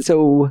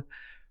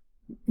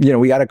 you know,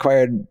 we got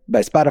acquired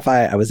by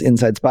Spotify. I was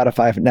inside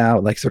Spotify now,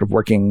 like sort of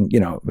working, you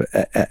know,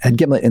 at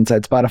Gimlet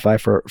inside Spotify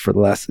for the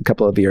last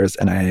couple of years.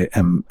 And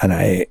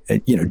I,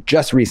 you know,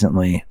 just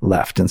recently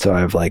left. And so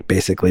I've like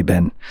basically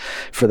been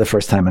for the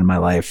first time in my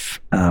life,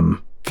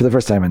 for the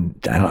first time in,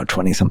 I don't know,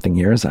 20 something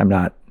years, I'm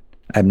not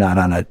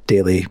on a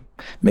daily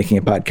making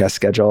a podcast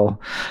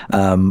schedule.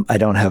 I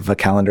don't have a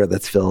calendar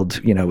that's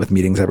filled, you know, with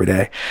meetings every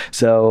day.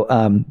 So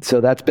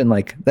that's been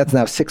like, that's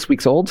now 6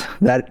 weeks old,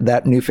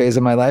 that new phase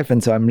of my life.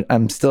 And so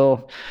I'm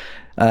still,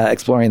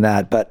 exploring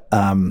that. But,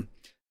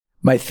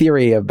 my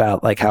theory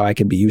about like how I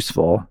can be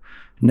useful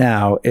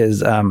now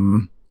is,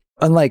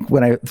 unlike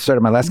when I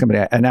started my last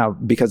company, I now,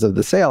 because of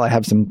the sale, I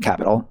have some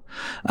capital.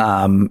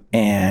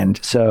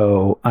 And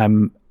so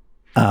I'm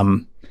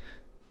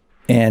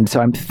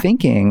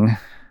thinking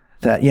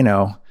that, you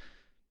know,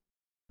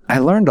 I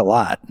learned a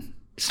lot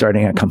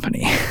starting a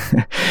company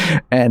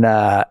and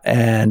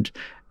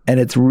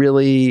it's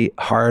really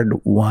hard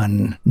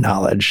won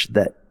knowledge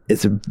that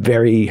is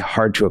very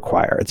hard to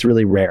acquire. It's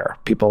really rare.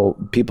 People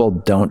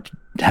don't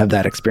have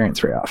that experience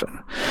very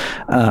often.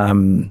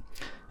 And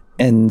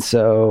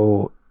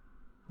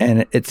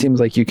it seems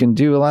like you can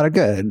do a lot of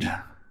good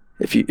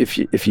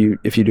if you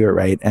do it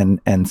right.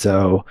 And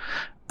so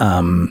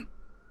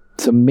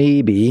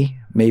maybe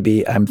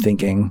I'm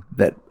thinking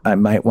that I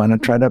might want to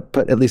try to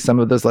put at least some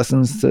of those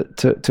lessons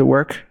to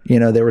work.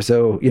 They were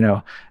so,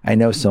 I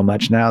know so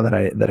much now that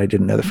I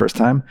didn't know the first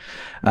time.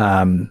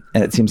 And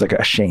it seems like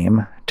a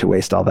shame to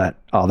waste all that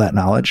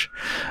knowledge.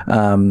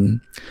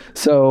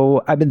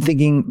 So I've been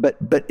thinking,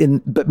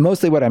 but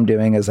mostly what I'm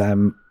doing is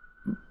I'm,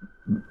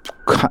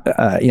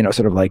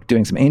 sort of like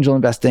doing some angel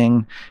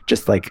investing,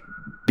 just like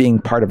being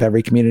part of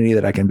every community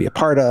that I can be a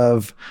part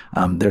of.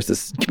 There's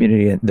this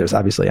community, there's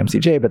obviously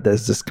MCJ, but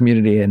there's this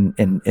community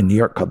in New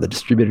York called the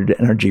Distributed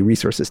Energy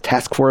Resources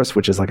Task Force,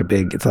 which is like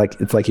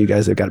it's like you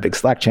guys have got a big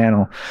Slack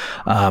channel.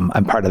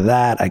 I'm part of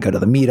that. I go to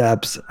the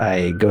meetups.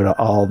 I go to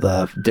all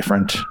the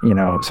different,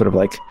 sort of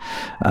like,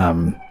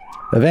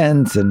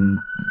 events and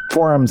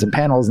forums and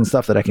panels and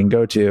stuff that I can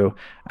go to.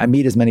 I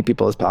meet as many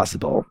people as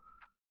possible.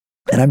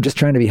 And I'm just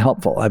trying to be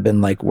helpful. I've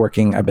been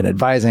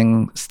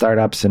advising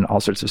startups in all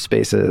sorts of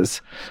spaces,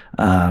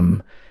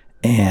 and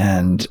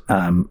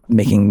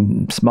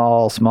making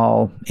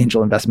small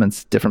angel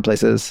investments, different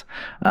places.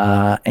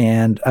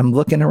 And I'm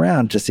looking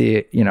around to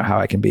see, how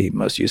I can be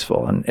most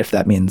useful. And if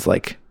that means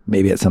like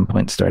maybe at some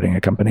point starting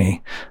a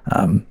company,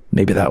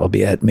 maybe that will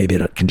be it. Maybe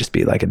it can just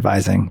be like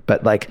advising.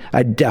 But like,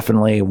 I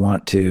definitely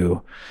want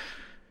to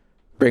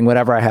bring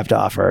whatever I have to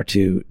offer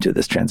to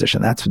this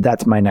transition.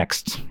 That's my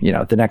next,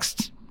 the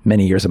next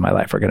many years of my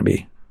life are going to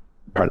be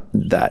part of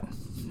that.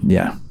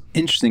 Yeah.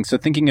 Interesting. So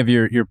thinking of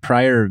your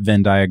prior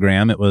Venn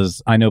diagram, it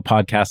was, I know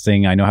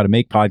podcasting, I know how to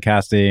make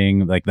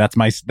podcasting. Like that's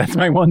my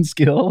one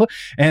skill.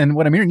 And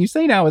what I'm hearing you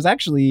say now is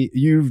actually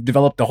you've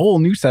developed a whole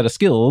new set of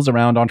skills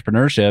around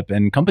entrepreneurship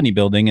and company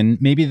building.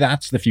 And maybe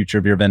that's the future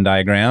of your Venn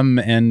diagram.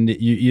 And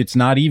it's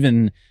not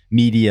even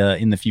media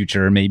in the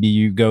future. Maybe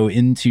you go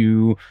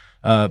into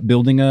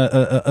building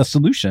a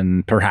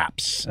solution,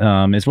 perhaps,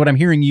 is what I'm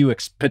hearing you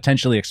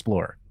potentially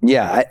explore.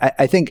 Yeah,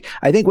 I think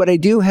what I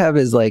do have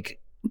is like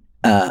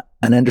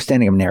an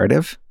understanding of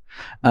narrative,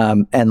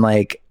 and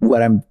like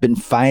what I've been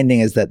finding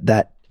is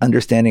that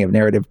understanding of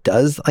narrative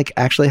does like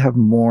actually have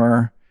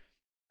more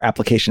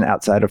application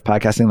outside of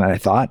podcasting than I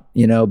thought.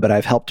 But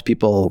I've helped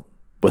people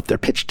with their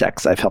pitch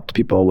decks. I've helped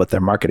people with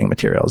their marketing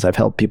materials. I've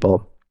helped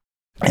people,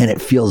 and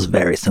it feels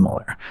very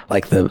similar.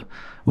 Like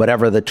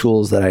whatever the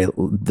tools that I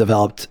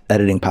developed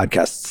editing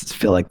podcasts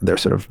feel like they're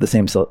sort of the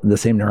same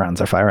neurons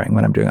are firing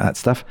when I'm doing that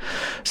stuff.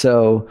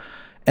 So,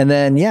 and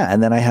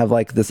then I have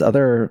like this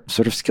other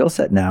sort of skill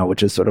set now,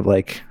 which is sort of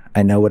like,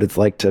 I know what it's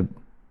like to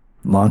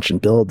launch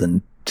and build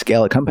and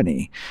scale a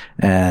company.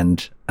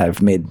 And I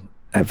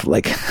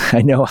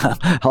know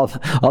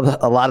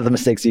a lot of the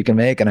mistakes you can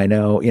make. And I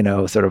know,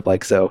 sort of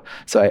like, so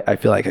I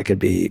feel like I could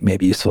be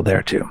maybe useful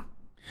there too.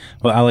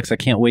 Well, Alex, I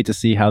can't wait to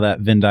see how that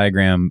Venn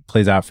diagram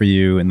plays out for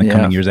you in the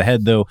coming years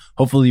ahead, though.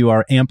 Hopefully you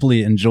are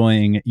amply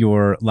enjoying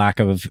your lack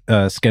of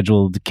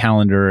scheduled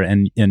calendar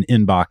and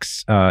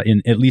inbox,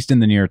 at least in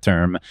the near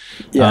term.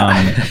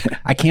 Yeah.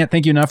 I can't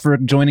thank you enough for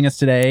joining us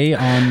today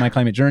on My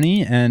Climate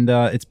Journey. And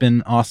it's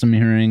been awesome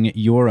hearing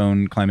your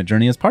own climate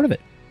journey as part of it.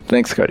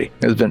 Thanks, Cody.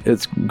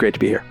 It's great to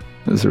be here.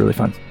 It was really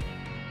fun.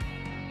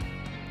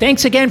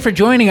 Thanks again for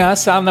joining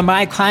us on the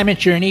My Climate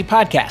Journey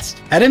podcast.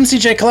 At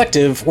MCJ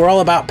Collective, we're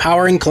all about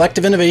powering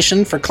collective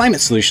innovation for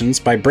climate solutions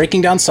by breaking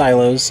down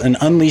silos and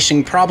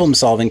unleashing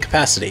problem-solving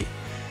capacity.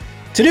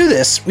 To do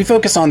this, we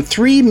focus on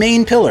 3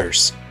 main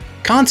pillars: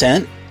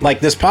 content, like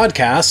this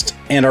podcast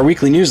and our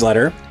weekly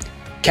newsletter;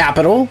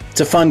 capital,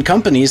 to fund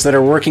companies that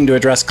are working to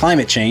address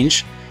climate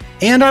change;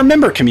 and our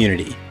member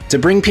community, to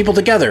bring people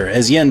together,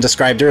 as Yen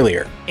described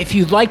earlier. If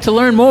you'd like to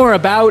learn more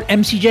about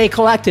MCJ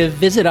Collective,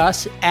 visit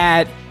us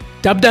at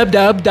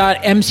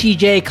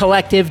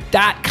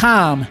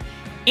www.mcjcollective.com.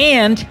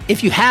 And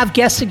if you have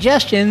guest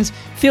suggestions,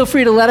 feel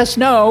free to let us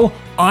know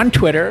on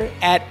Twitter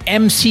at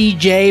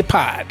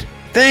MCJPod.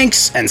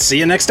 Thanks, and see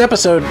you next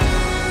episode.